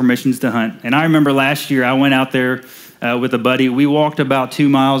special permissions to hunt. And I remember last year I went out there with a buddy. We walked about 2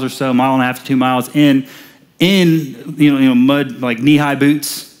 miles or so, 1.5 miles to 2 miles in mud, like knee-high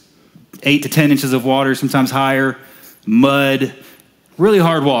boots, 8 to 10 inches of water, sometimes higher, mud, really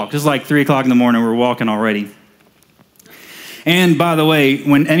hard walk. Just like 3 o'clock in the morning, we're walking already. And by the way,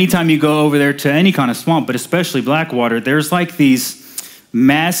 anytime you go over there to any kind of swamp, but especially Blackwater, there's like these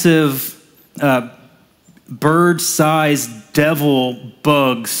massive bird-sized devil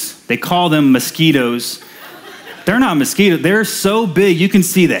bugs. They call them mosquitoes. They're not mosquitoes. They're so big you can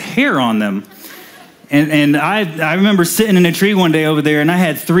see the hair on them. And I remember sitting in a tree one day over there, and I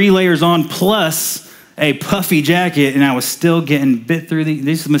had 3 layers on plus a puffy jacket, and I was still getting bit through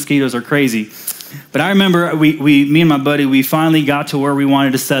these mosquitoes are crazy. But I remember me and my buddy, we finally got to where we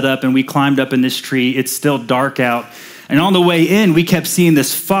wanted to set up, and we climbed up in this tree. It's still dark out. And on the way in, we kept seeing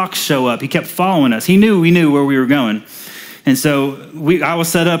this fox show up. He kept following us. We knew where we were going. And so I was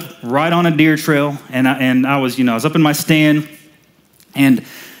set up right on a deer trail, and I was up in my stand. And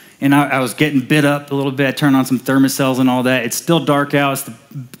and I was getting bit up a little bit. I turned on some thermocells and all that. It's still dark out. It's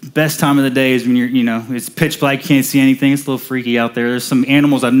the best time of the day is when it's pitch black, you can't see anything. It's a little freaky out there. There's some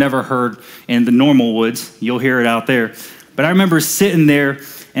animals I've never heard in the normal woods. You'll hear it out there. But I remember sitting there,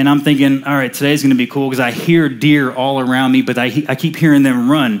 and I'm thinking, all right, today's going to be cool because I hear deer all around me, but I keep hearing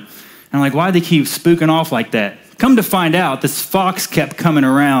them run. And I'm like, why do they keep spooking off like that? Come to find out, this fox kept coming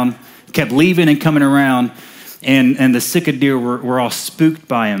around, kept leaving and coming around, and the sick of deer were all spooked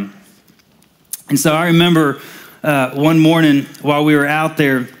by him. And so I remember one morning while we were out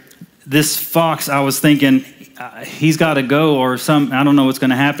there, this fox, I was thinking, he's got to go or something. I don't know what's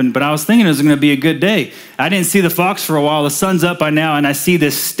going to happen, but I was thinking it was going to be a good day. I didn't see the fox for a while. The sun's up by now, and I see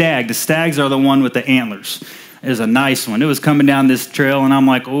this stag. The stags are the one with the antlers. It was a nice one. It was coming down this trail, and I'm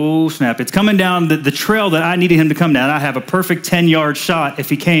like, oh, snap. It's coming down the trail that I needed him to come down. I have a perfect 10-yard shot if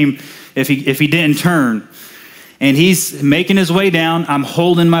he didn't turn. And he's making his way down. I'm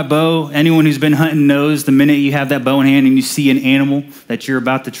holding my bow. Anyone who's been hunting knows the minute you have that bow in hand and you see an animal that you're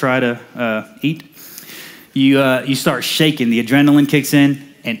about to try to eat, you start shaking. The adrenaline kicks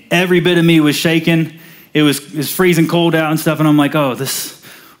in, and every bit of me was shaking. It was freezing cold out and stuff, and I'm like, oh,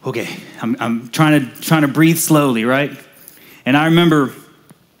 okay. I'm trying to breathe slowly, right? And I remember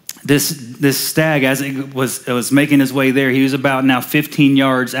this stag, as it was making his way there, he was about now 15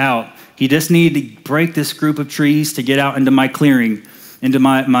 yards out. He just needed to break this group of trees to get out into my clearing, into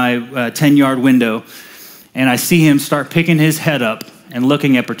my 10-yard window. And I see him start picking his head up and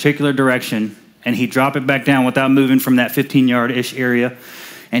looking a particular direction, and he dropped it back down without moving from that 15-yard-ish area.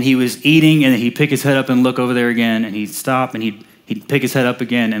 And he was eating, and he'd pick his head up and look over there again, and he'd stop, and he'd pick his head up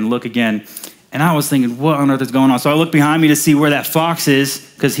again and look again. And I was thinking, what on earth is going on? So I looked behind me to see where that fox is,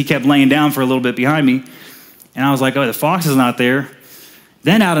 because he kept laying down for a little bit behind me. And I was like, oh, the fox is not there.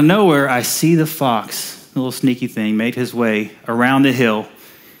 Then out of nowhere, I see the fox, the little sneaky thing, made his way around the hill.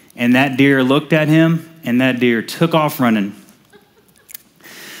 And that deer looked at him, and that deer took off running.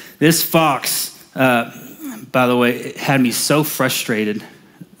 This fox, by the way, had me so frustrated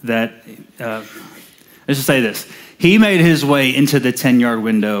that, let's just say this. He made his way into the 10-yard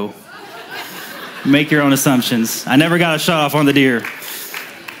window. Make your own assumptions. I never got a shot off on the deer.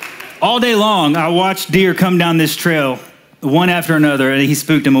 All day long, I watched deer come down this trail, one after another, and he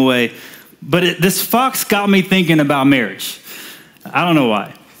spooked him away. But this fox got me thinking about marriage. I don't know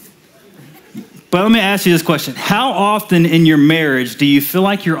why. But let me ask you this question. How often in your marriage do you feel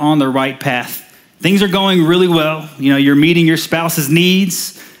like you're on the right path? Things are going really well. You're meeting your spouse's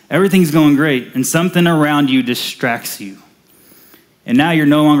needs. Everything's going great. And something around you distracts you. And now you're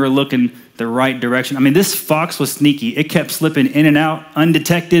no longer looking the right direction. I mean, this fox was sneaky. It kept slipping in and out,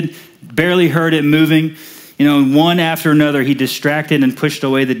 undetected, barely heard it moving. One after another, he distracted and pushed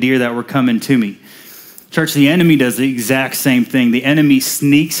away the deer that were coming to me. Church, the enemy does the exact same thing. The enemy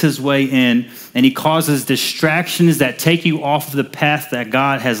sneaks his way in, and he causes distractions that take you off of the path that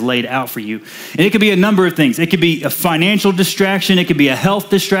God has laid out for you. And it could be a number of things. It could be a financial distraction. It could be a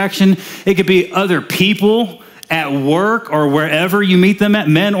health distraction. It could be other people at work or wherever you meet them at,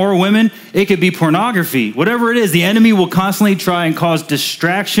 men or women. It could be pornography. Whatever it is, the enemy will constantly try and cause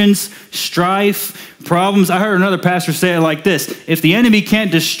distractions, strife, problems. I heard another pastor say it like this: if the enemy can't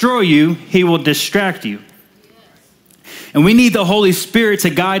destroy you, he will distract you. And we need the Holy Spirit to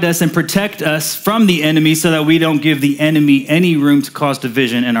guide us and protect us from the enemy so that we don't give the enemy any room to cause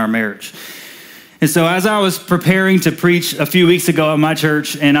division in our marriage. And so as I was preparing to preach a few weeks ago at my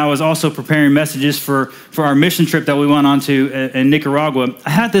church, and I was also preparing messages for our mission trip that we went on to in Nicaragua,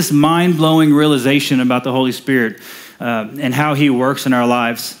 I had this mind-blowing realization about the Holy Spirit and how he works in our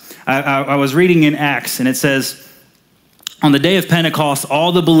lives. I was reading in Acts, and it says, on the day of Pentecost,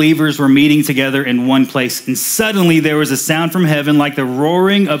 all the believers were meeting together in one place, and suddenly there was a sound from heaven like the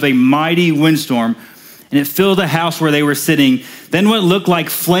roaring of a mighty windstorm, and it filled the house where they were sitting. Then what looked like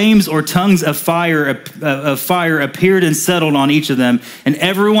flames or tongues of fire appeared and settled on each of them, and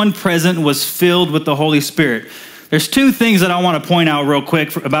everyone present was filled with the Holy Spirit. There's two things that I want to point out real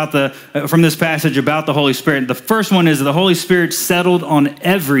quick from this passage about the Holy Spirit. The first one is the Holy Spirit settled on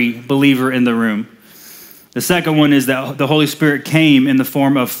every believer in the room. The second one is that the Holy Spirit came in the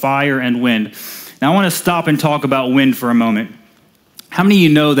form of fire and wind. Now I want to stop and talk about wind for a moment. How many of you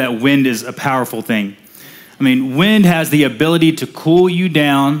know that wind is a powerful thing? I mean, wind has the ability to cool you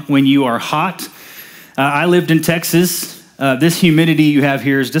down when you are hot. I lived in Texas. This humidity you have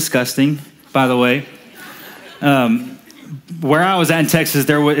here is disgusting, by the way. Where I was at in Texas,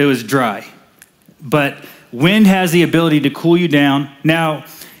 it was dry. But wind has the ability to cool you down. Now,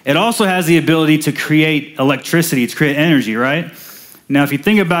 it also has the ability to create electricity, to create energy, right? Now, if you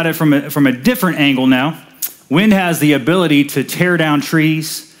think about it from a different angle now, wind has the ability to tear down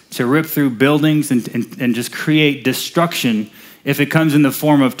trees, to rip through buildings and just create destruction if it comes in the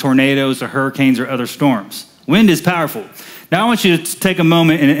form of tornadoes or hurricanes or other storms. Wind is powerful. Now I want you to take a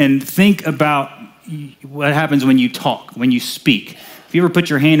moment and think about what happens when you talk, when you speak. If you ever put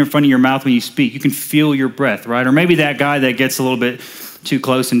your hand in front of your mouth when you speak, you can feel your breath, right? Or maybe that guy that gets a little bit too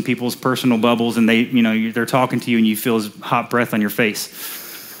close in people's personal bubbles and they're talking to you and you feel his hot breath on your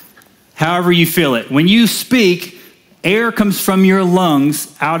face. However you feel it. When you speak, air comes from your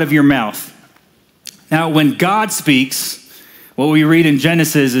lungs out of your mouth. Now, when God speaks, what we read in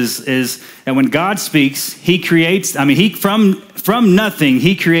Genesis is that when God speaks, he creates, from nothing,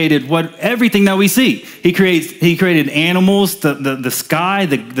 he created everything that we see. He created animals, the sky,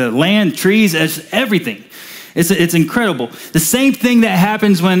 the land, trees, everything. It's incredible. The same thing that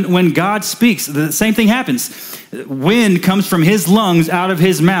happens when God speaks, the same thing happens. Wind comes from his lungs out of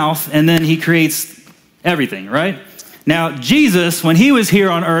his mouth, and then he creates everything, right? Now, Jesus, when he was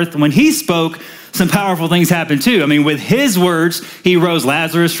here on earth, when he spoke, some powerful things happened too. With his words, he rose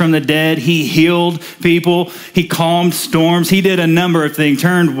Lazarus from the dead. He healed people. He calmed storms. He did a number of things,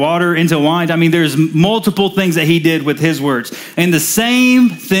 turned water into wine. There's multiple things that he did with his words. And the same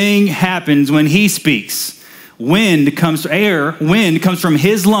thing happens when he speaks. Wind comes from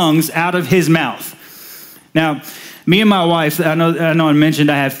his lungs out of his mouth. Now, me and my wife, I know I mentioned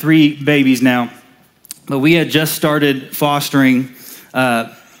I have 3 babies now, but we had just started fostering.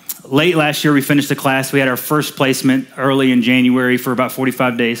 Late last year, we finished the class. We had our first placement early in January for about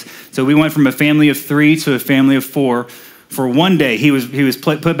 45 days. So we went from a family of 3 to a family of 4 for one day. He was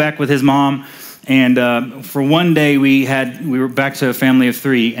put back with his mom, and for one day we were back to a family of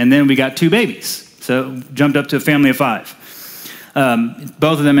 3, and then we got 2 babies. So jumped up to a family of 5,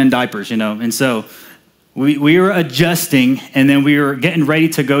 both of them in diapers, And so we were adjusting, and then we were getting ready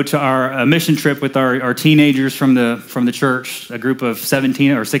to go to our mission trip with our teenagers from the church, a group of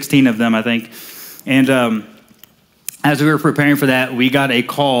 17 or 16 of them, I think. And as we were preparing for that, we got a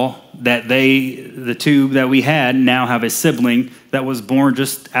call that the 2 that we had now have a sibling that was born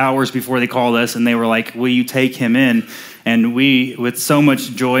just hours before they called us, and they were like, "Will you take him in?" And we, with so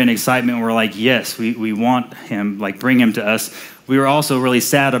much joy and excitement, were like, "Yes, we want him, bring him to us." We were also really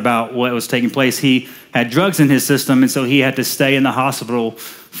sad about what was taking place. He had drugs in his system, and so he had to stay in the hospital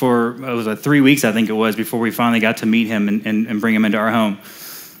for, 3 weeks, I think it was, before we finally got to meet him and bring him into our home.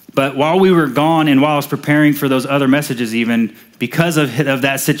 But while we were gone and while I was preparing for those other messages even, because of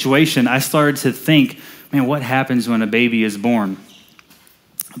that situation, I started to think, man, what happens when a baby is born?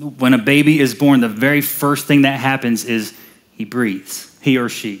 When a baby is born, the very first thing that happens is he breathes, he or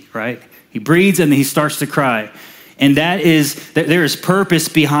she, right? He breathes and then he starts to cry. And there is purpose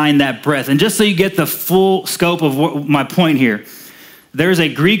behind that breath. And just so you get the full scope of my point here, there's a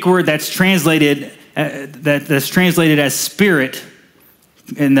Greek word that's translated as spirit,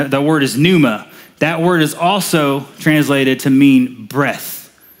 and the word is pneuma. That word is also translated to mean breath.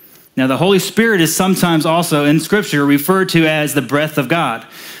 Now, the Holy Spirit is sometimes also in Scripture referred to as the breath of God.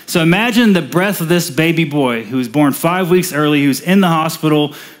 So imagine the breath of this baby boy who was born 5 weeks early, who's in the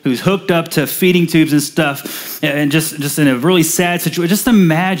hospital, who's hooked up to feeding tubes and stuff, and just in a really sad situation. Just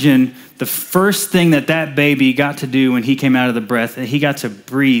imagine the first thing that baby got to do when he came out of the breath, and he got to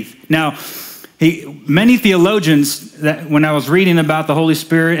breathe. Now, many theologians, when I was reading about the Holy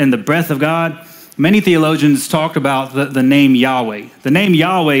Spirit and the breath of God, many theologians talked about the name Yahweh. The name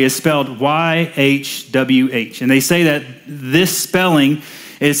Yahweh is spelled Y-H-W-H. And they say that this spelling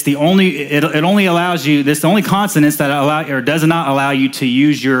is it only allows you, this the only consonants that allow or does not allow you to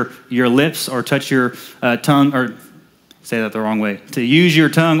use your lips or touch your tongue, or say that the wrong way, to use your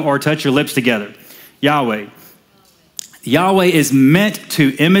tongue or touch your lips together. Yahweh. Yahweh is meant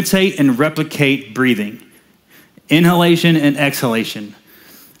to imitate and replicate breathing, inhalation and exhalation.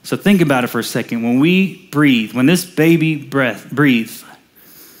 So think about it for a second. When we breathe, when this baby breathes,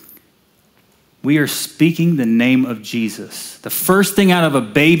 we are speaking the name of Jesus. The first thing out of a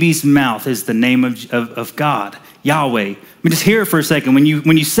baby's mouth is the name of God, Yahweh. Just hear it for a second. When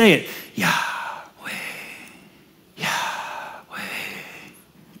you say it, Yahweh, Yahweh.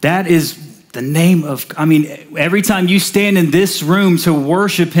 That is the name of, every time you stand in this room to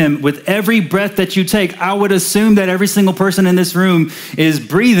worship him, with every breath that you take, I would assume that every single person in this room is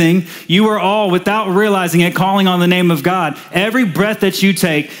breathing. You are all, without realizing it, calling on the name of God. Every breath that you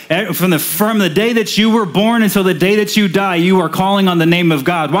take, from the day that you were born until the day that you die, you are calling on the name of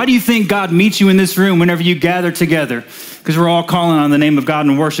God. Why do you think God meets you in this room whenever you gather together? Because we're all calling on the name of God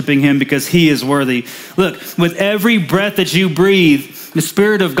and worshiping him because he is worthy. Look, with every breath that you breathe, The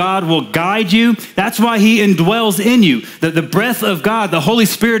Spirit of God will guide you. That's why he indwells in you. The breath of God, the Holy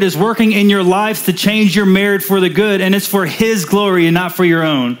Spirit is working in your lives to change your marriage for the good, and it's for his glory and not for your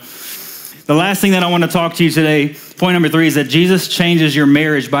own. The last thing that I want to talk to you today, point number 3, is that Jesus changes your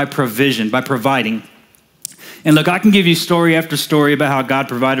marriage by provision, by providing. And look, I can give you story after story about how God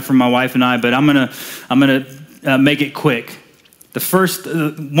provided for my wife and I, but I'm gonna make it quick. The first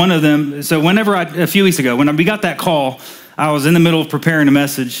one of them, so a few weeks ago, when we got that call, I was in the middle of preparing a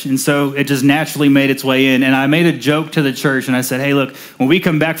message, and so it just naturally made its way in. And I made a joke to the church, and I said, hey, look, when we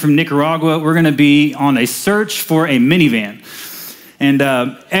come back from Nicaragua, we're gonna be on a search for a minivan. And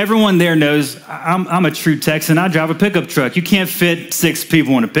everyone there knows I'm a true Texan. I drive a pickup truck. You can't fit 6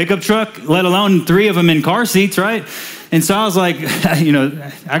 people in a pickup truck, let alone 3 of them in car seats, right? And so I was like,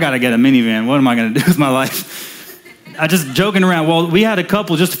 I got to get a minivan. What am I going to do with my life? I just joking around. Well, we had a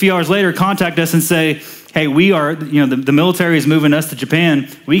couple just a few hours later contact us and say, hey, we are, the military is moving us to Japan.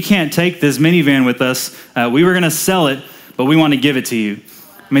 We can't take this minivan with us. We were going to sell it, but we want to give it to you.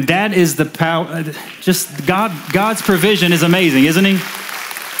 I mean, that is the power, just God's provision is amazing, isn't he?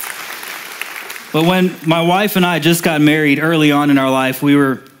 But when my wife and I just got married early on in our life, we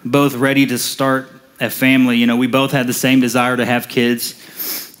were both ready to start a family. We both had the same desire to have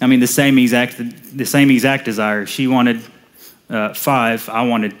kids. I mean, the same exact desire. She wanted 5, I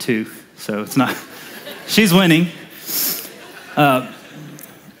wanted 2. So it's not, she's winning.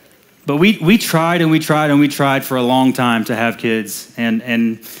 But we tried and we tried and we tried for a long time to have kids.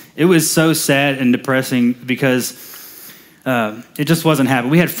 And it was so sad and depressing because it just wasn't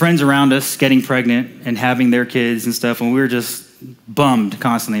happening. We had friends around us getting pregnant and having their kids and stuff, and we were just bummed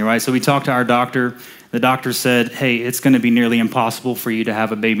constantly, right? So we talked to our doctor. The doctor said, hey, it's going to be nearly impossible for you to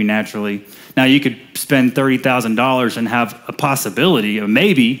have a baby naturally. Now, you could spend $30,000 and have a possibility, a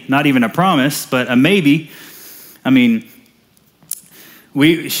maybe, not even a promise, but a maybe. I mean,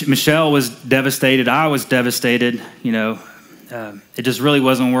 Michelle was devastated. I was devastated. It just really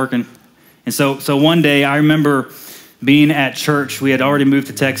wasn't working. And so one day I remember being at church. We had already moved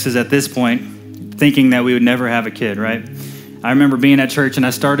to Texas at this point, thinking that we would never have a kid, right? I remember being at church and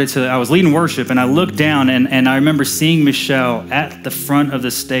I was leading worship and I looked down and I remember seeing Michelle at the front of the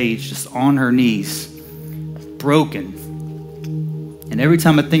stage, just on her knees, broken. And every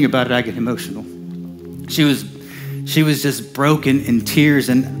time I think about it, I get emotional. She was just broken in tears,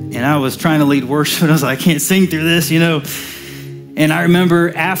 and I was trying to lead worship, and I was like, I can't sing through this, And I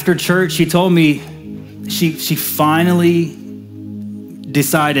remember after church, she told me she finally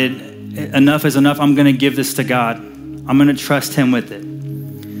decided enough is enough. I'm going to give this to God. I'm going to trust him with it.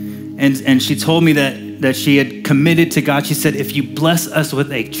 And she told me that she had committed to God. She said, if you bless us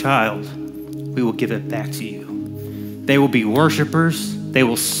with a child, we will give it back to you. They will be worshipers. They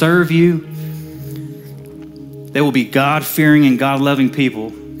will serve you. They will be God-fearing and God-loving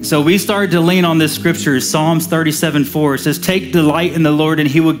people. So we started to lean on this scripture, Psalms 37:4. It says, take delight in the Lord and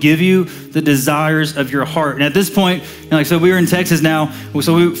he will give you the desires of your heart. And at this point, so we were in Texas now,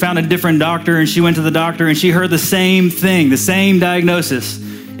 so we found a different doctor and she went to the doctor and she heard the same thing, the same diagnosis.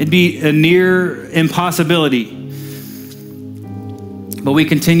 It'd be a near impossibility. But we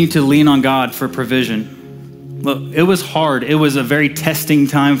continued to lean on God for provision. Look, it was hard. It was a very testing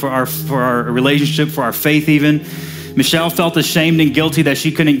time for our relationship, for our faith even. Michelle felt ashamed and guilty that she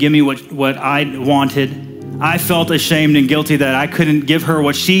couldn't give me what I wanted. I felt ashamed and guilty that I couldn't give her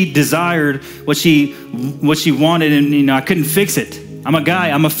what she desired, what she wanted, and I couldn't fix it. I'm a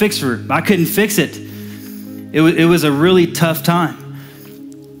guy, I'm a fixer. I couldn't fix it. It was a really tough time.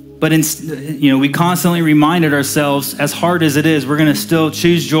 But we constantly reminded ourselves, as hard as it is, we're going to still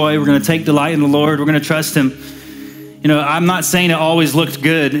choose joy. We're going to take delight in the Lord. We're going to trust him. I'm not saying it always looked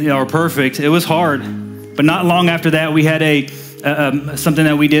good or perfect. It was hard. But not long after that, we had something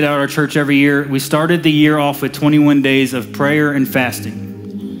that we did at our church every year. We started the year off with 21 days of prayer and fasting.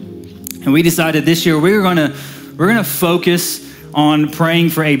 And we decided this year we're going to focus on praying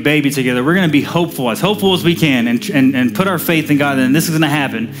for a baby together. We're going to be hopeful as we can, and put our faith in God, and this is going to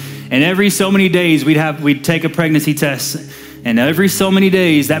happen. And every so many days we'd take a pregnancy test, and every so many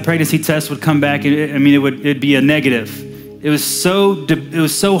days that pregnancy test would come back. It'd be a negative. It was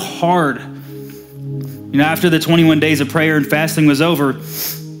so hard. After the 21 days of prayer and fasting was over,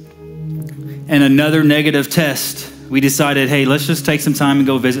 and another negative test, we decided, hey, let's just take some time and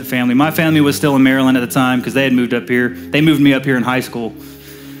go visit family. My family was still in Maryland at the time because they had moved up here. They moved me up here in high school.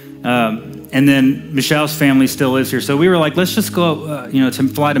 And then Michelle's family still lives here. So we were like, let's just go, to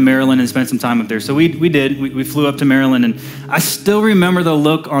fly to Maryland and spend some time up there. So we did. We flew up to Maryland, and I still remember the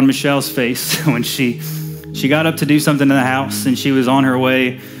look on Michelle's face when she got up to do something in the house, and she was on her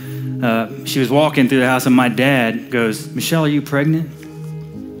way. She was walking through the house, and my dad goes, Michelle, are you pregnant?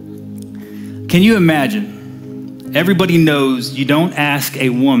 Can you imagine? Everybody knows you don't ask a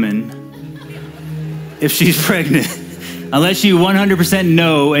woman if she's pregnant unless you 100%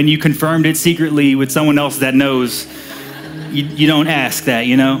 know and you confirmed it secretly with someone else that knows. You don't ask that,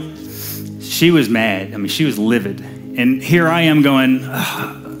 you know? She was mad. I mean, she was livid. And here I am going,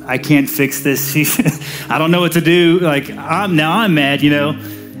 I can't fix this. I don't know what to do. Like, I'm mad, you know?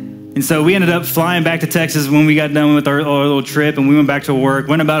 And so we ended up flying back to Texas when we got done with our little trip, and we went back to work,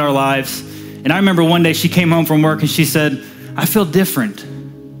 went about our lives. And I remember one day she came home from work and she said, I feel different.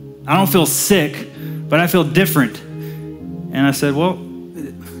 I don't feel sick, but I feel different. And I said, well,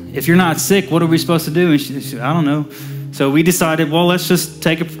 if you're not sick, what are we supposed to do? And she said, I don't know. So we decided, well, let's just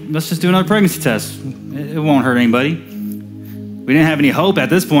do another pregnancy test. It won't hurt anybody. We didn't have any hope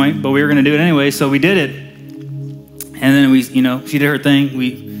at this point, but we were going to do it anyway. So we did it. And then she did her thing.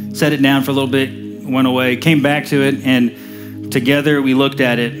 We set it down for a little bit, went away, came back to it. And together we looked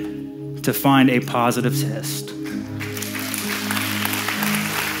at it to find a positive test.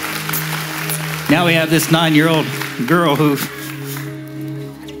 Now we have this 9-year-old girl who,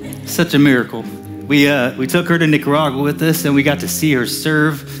 such a miracle. We took her to Nicaragua with us, and we got to see her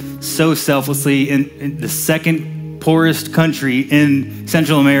serve so selflessly in the second poorest country in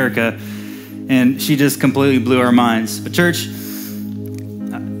Central America, and she just completely blew our minds. But church,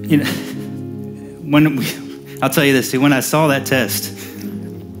 I'll tell you this, when I saw that test,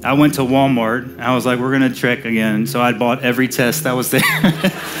 I went to Walmart. I was like, we're gonna trek again. So I bought every test that was there.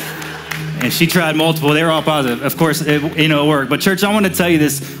 And she tried multiple. They were all positive. Of course, it worked. But church, I want to tell you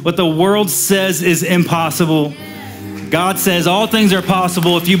this. What the world says is impossible, God says all things are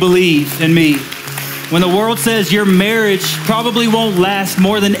possible if you believe in me. When the world says your marriage probably won't last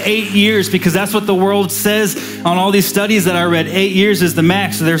more than 8 years, because that's what the world says on all these studies that I read, 8 years is the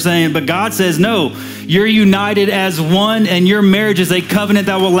max. So they're saying, but God says, no, you're united as one, and your marriage is a covenant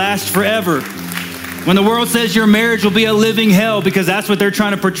that will last forever. When the world says your marriage will be a living hell, because that's what they're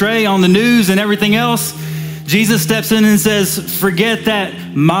trying to portray on the news and everything else, Jesus steps in and says, forget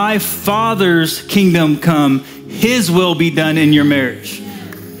that. My Father's kingdom come. His will be done in your marriage.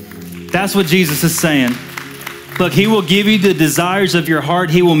 That's what Jesus is saying. Look, he will give you the desires of your heart.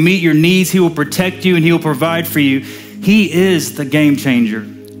 He will meet your needs. He will protect you, and he will provide for you. He is the game changer.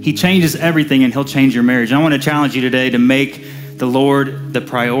 He changes everything, and he'll change your marriage. And I want to challenge you today to make the Lord the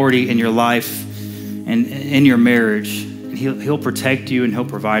priority in your life and in your marriage. And he'll protect you, and he'll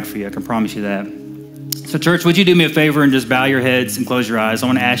provide for you. I can promise you that. So church, would you do me a favor and just bow your heads and close your eyes? I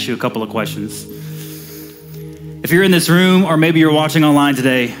want to ask you a couple of questions. If you're in this room, or maybe you're watching online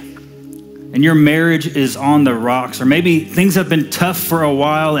today, and your marriage is on the rocks, or maybe things have been tough for a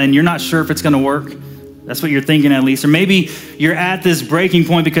while and you're not sure if it's going to work. That's what you're thinking, at least. Or maybe you're at this breaking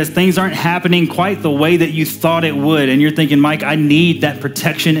point because things aren't happening quite the way that you thought it would. And you're thinking, Mike, I need that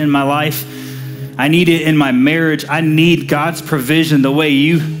protection in my life. I need it in my marriage. I need God's provision the way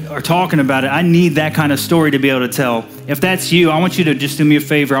you are talking about it. I need that kind of story to be able to tell. If that's you, I want you to just do me a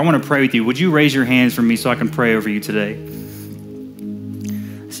favor. I want to pray with you. Would you raise your hands for me so I can pray over you today?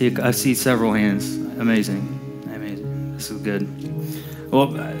 I see several hands. Amazing. This is good.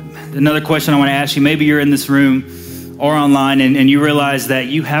 Well, another question I want to ask you, maybe you're in this room or online and you realize that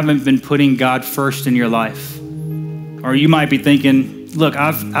you haven't been putting God first in your life. Or you might be thinking, look,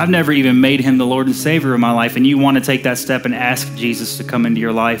 I've never even made him the Lord and Savior of my life, and you want to take that step and ask Jesus to come into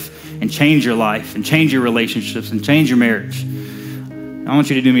your life and change your life and change your relationships and change your marriage. I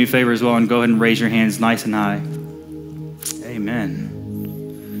want you to do me a favor as well and go ahead and raise your hands nice and high. Amen.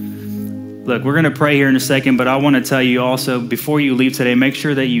 Look, we're going to pray here in a second, but I want to tell you also, before you leave today, make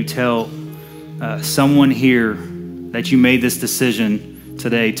sure that you tell someone here that you made this decision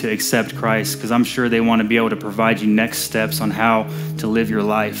today to accept Christ, because I'm sure they want to be able to provide you next steps on how to live your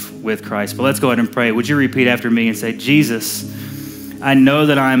life with Christ. But let's go ahead and pray. Would you repeat after me and say, Jesus, I know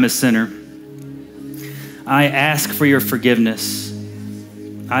that I am a sinner. I ask for your forgiveness.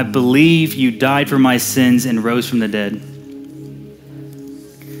 I believe you died for my sins and rose from the dead.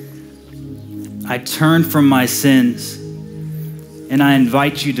 I turn from my sins and I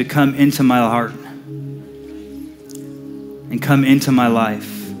invite you to come into my heart and come into my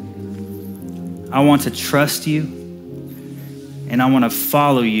life. I want to trust you and I want to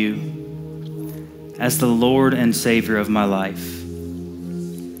follow you as the Lord and Savior of my life.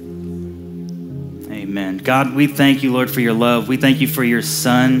 Amen. God, we thank you, Lord, for your love. We thank you for your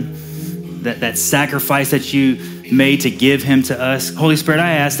Son, that sacrifice that you made to give him to us. Holy Spirit,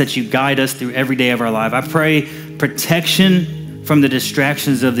 I ask that you guide us through every day of our life. I pray protection from the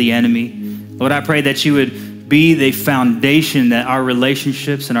distractions of the enemy. Lord, I pray that you would be the foundation that our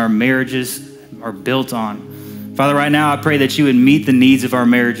relationships and our marriages are built on. Father, right now I pray that you would meet the needs of our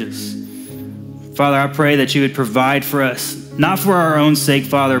marriages. Father, I pray that you would provide for us, not for our own sake,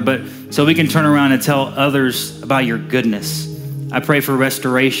 Father, but so we can turn around and tell others about your goodness. I pray for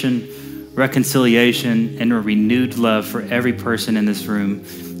restoration, reconciliation, and a renewed love for every person in this room.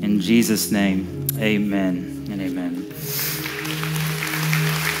 In Jesus' name, amen and amen.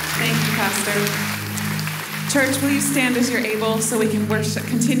 Thank you, Pastor. Church, will you stand as you're able so we can worship,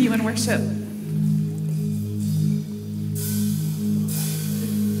 continue in worship?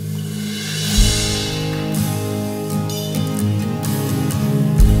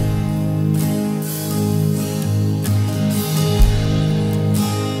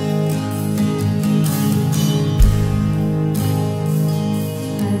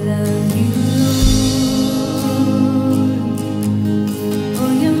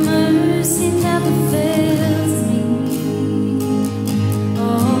 Never fails me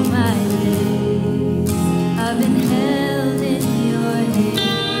all my days.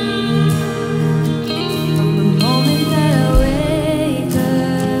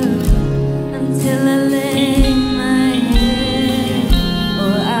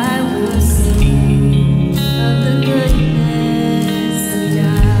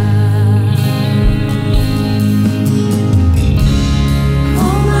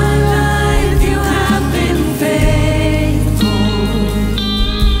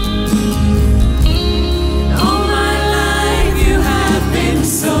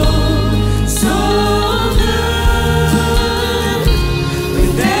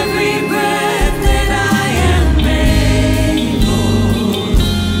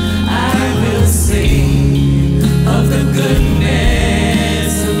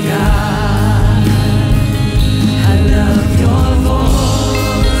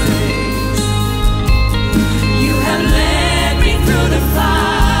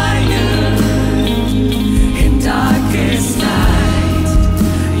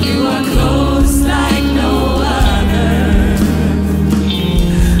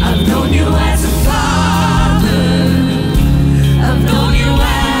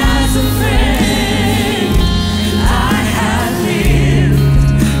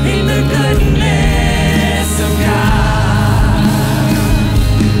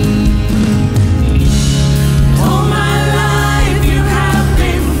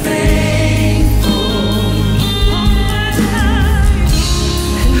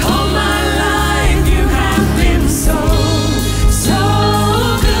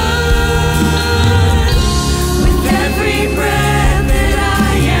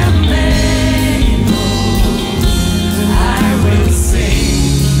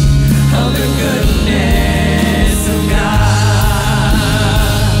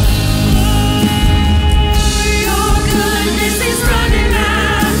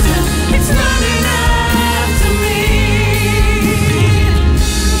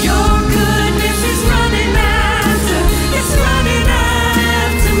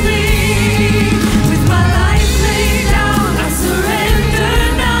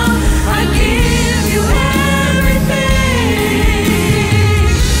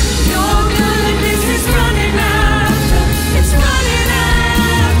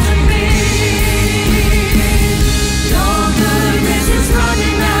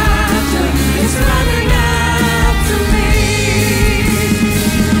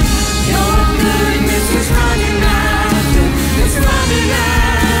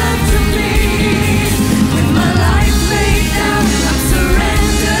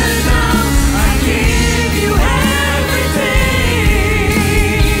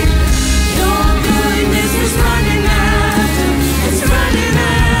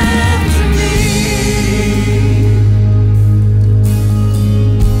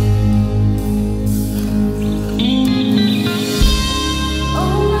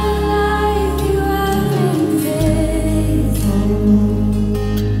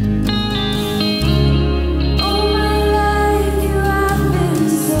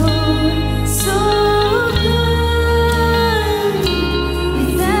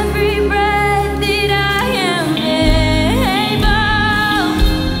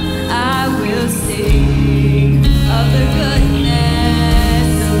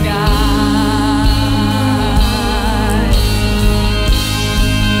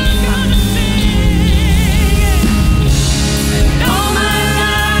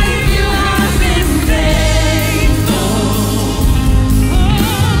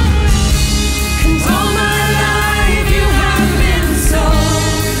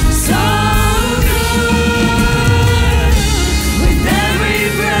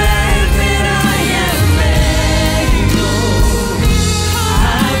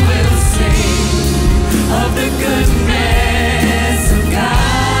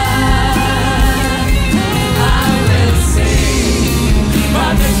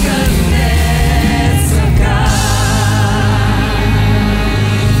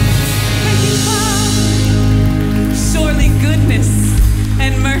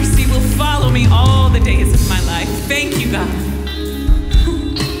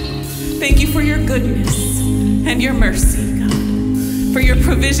 Thank you for your goodness and your mercy, God, for your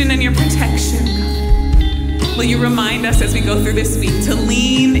provision and your protection, God. Will you remind us as we go through this week to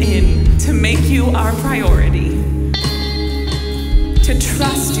lean in, to make you our priority, to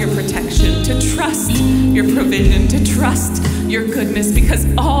trust your protection, to trust your provision, to trust your goodness, because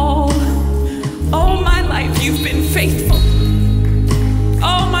all my life you've been faithful.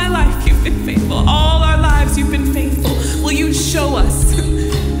 All my life you've been faithful. All our lives you've been faithful. Will you show us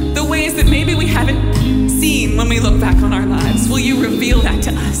the ways that maybe we haven't seen when we look back on our lives? Will you reveal that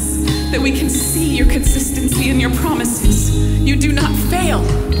to us, that we can see your consistency and your promises? You do not fail.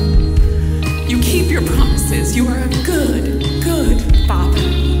 You keep your promises. You are a good, good Father.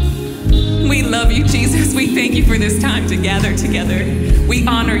 We love you, Jesus. We thank you for this time to gather together. We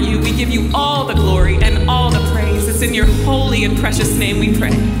honor you. We give you all the glory and all the praise. It's in your holy and precious name we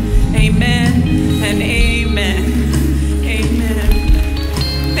pray. Amen and amen. Amen.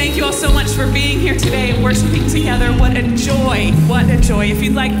 Thank you all so much for being here today and worshiping together. What a joy. What a joy. If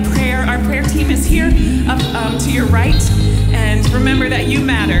you'd like prayer, our prayer team is here up to your right. And remember that you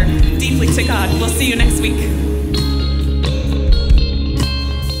matter deeply to God. We'll see you next week.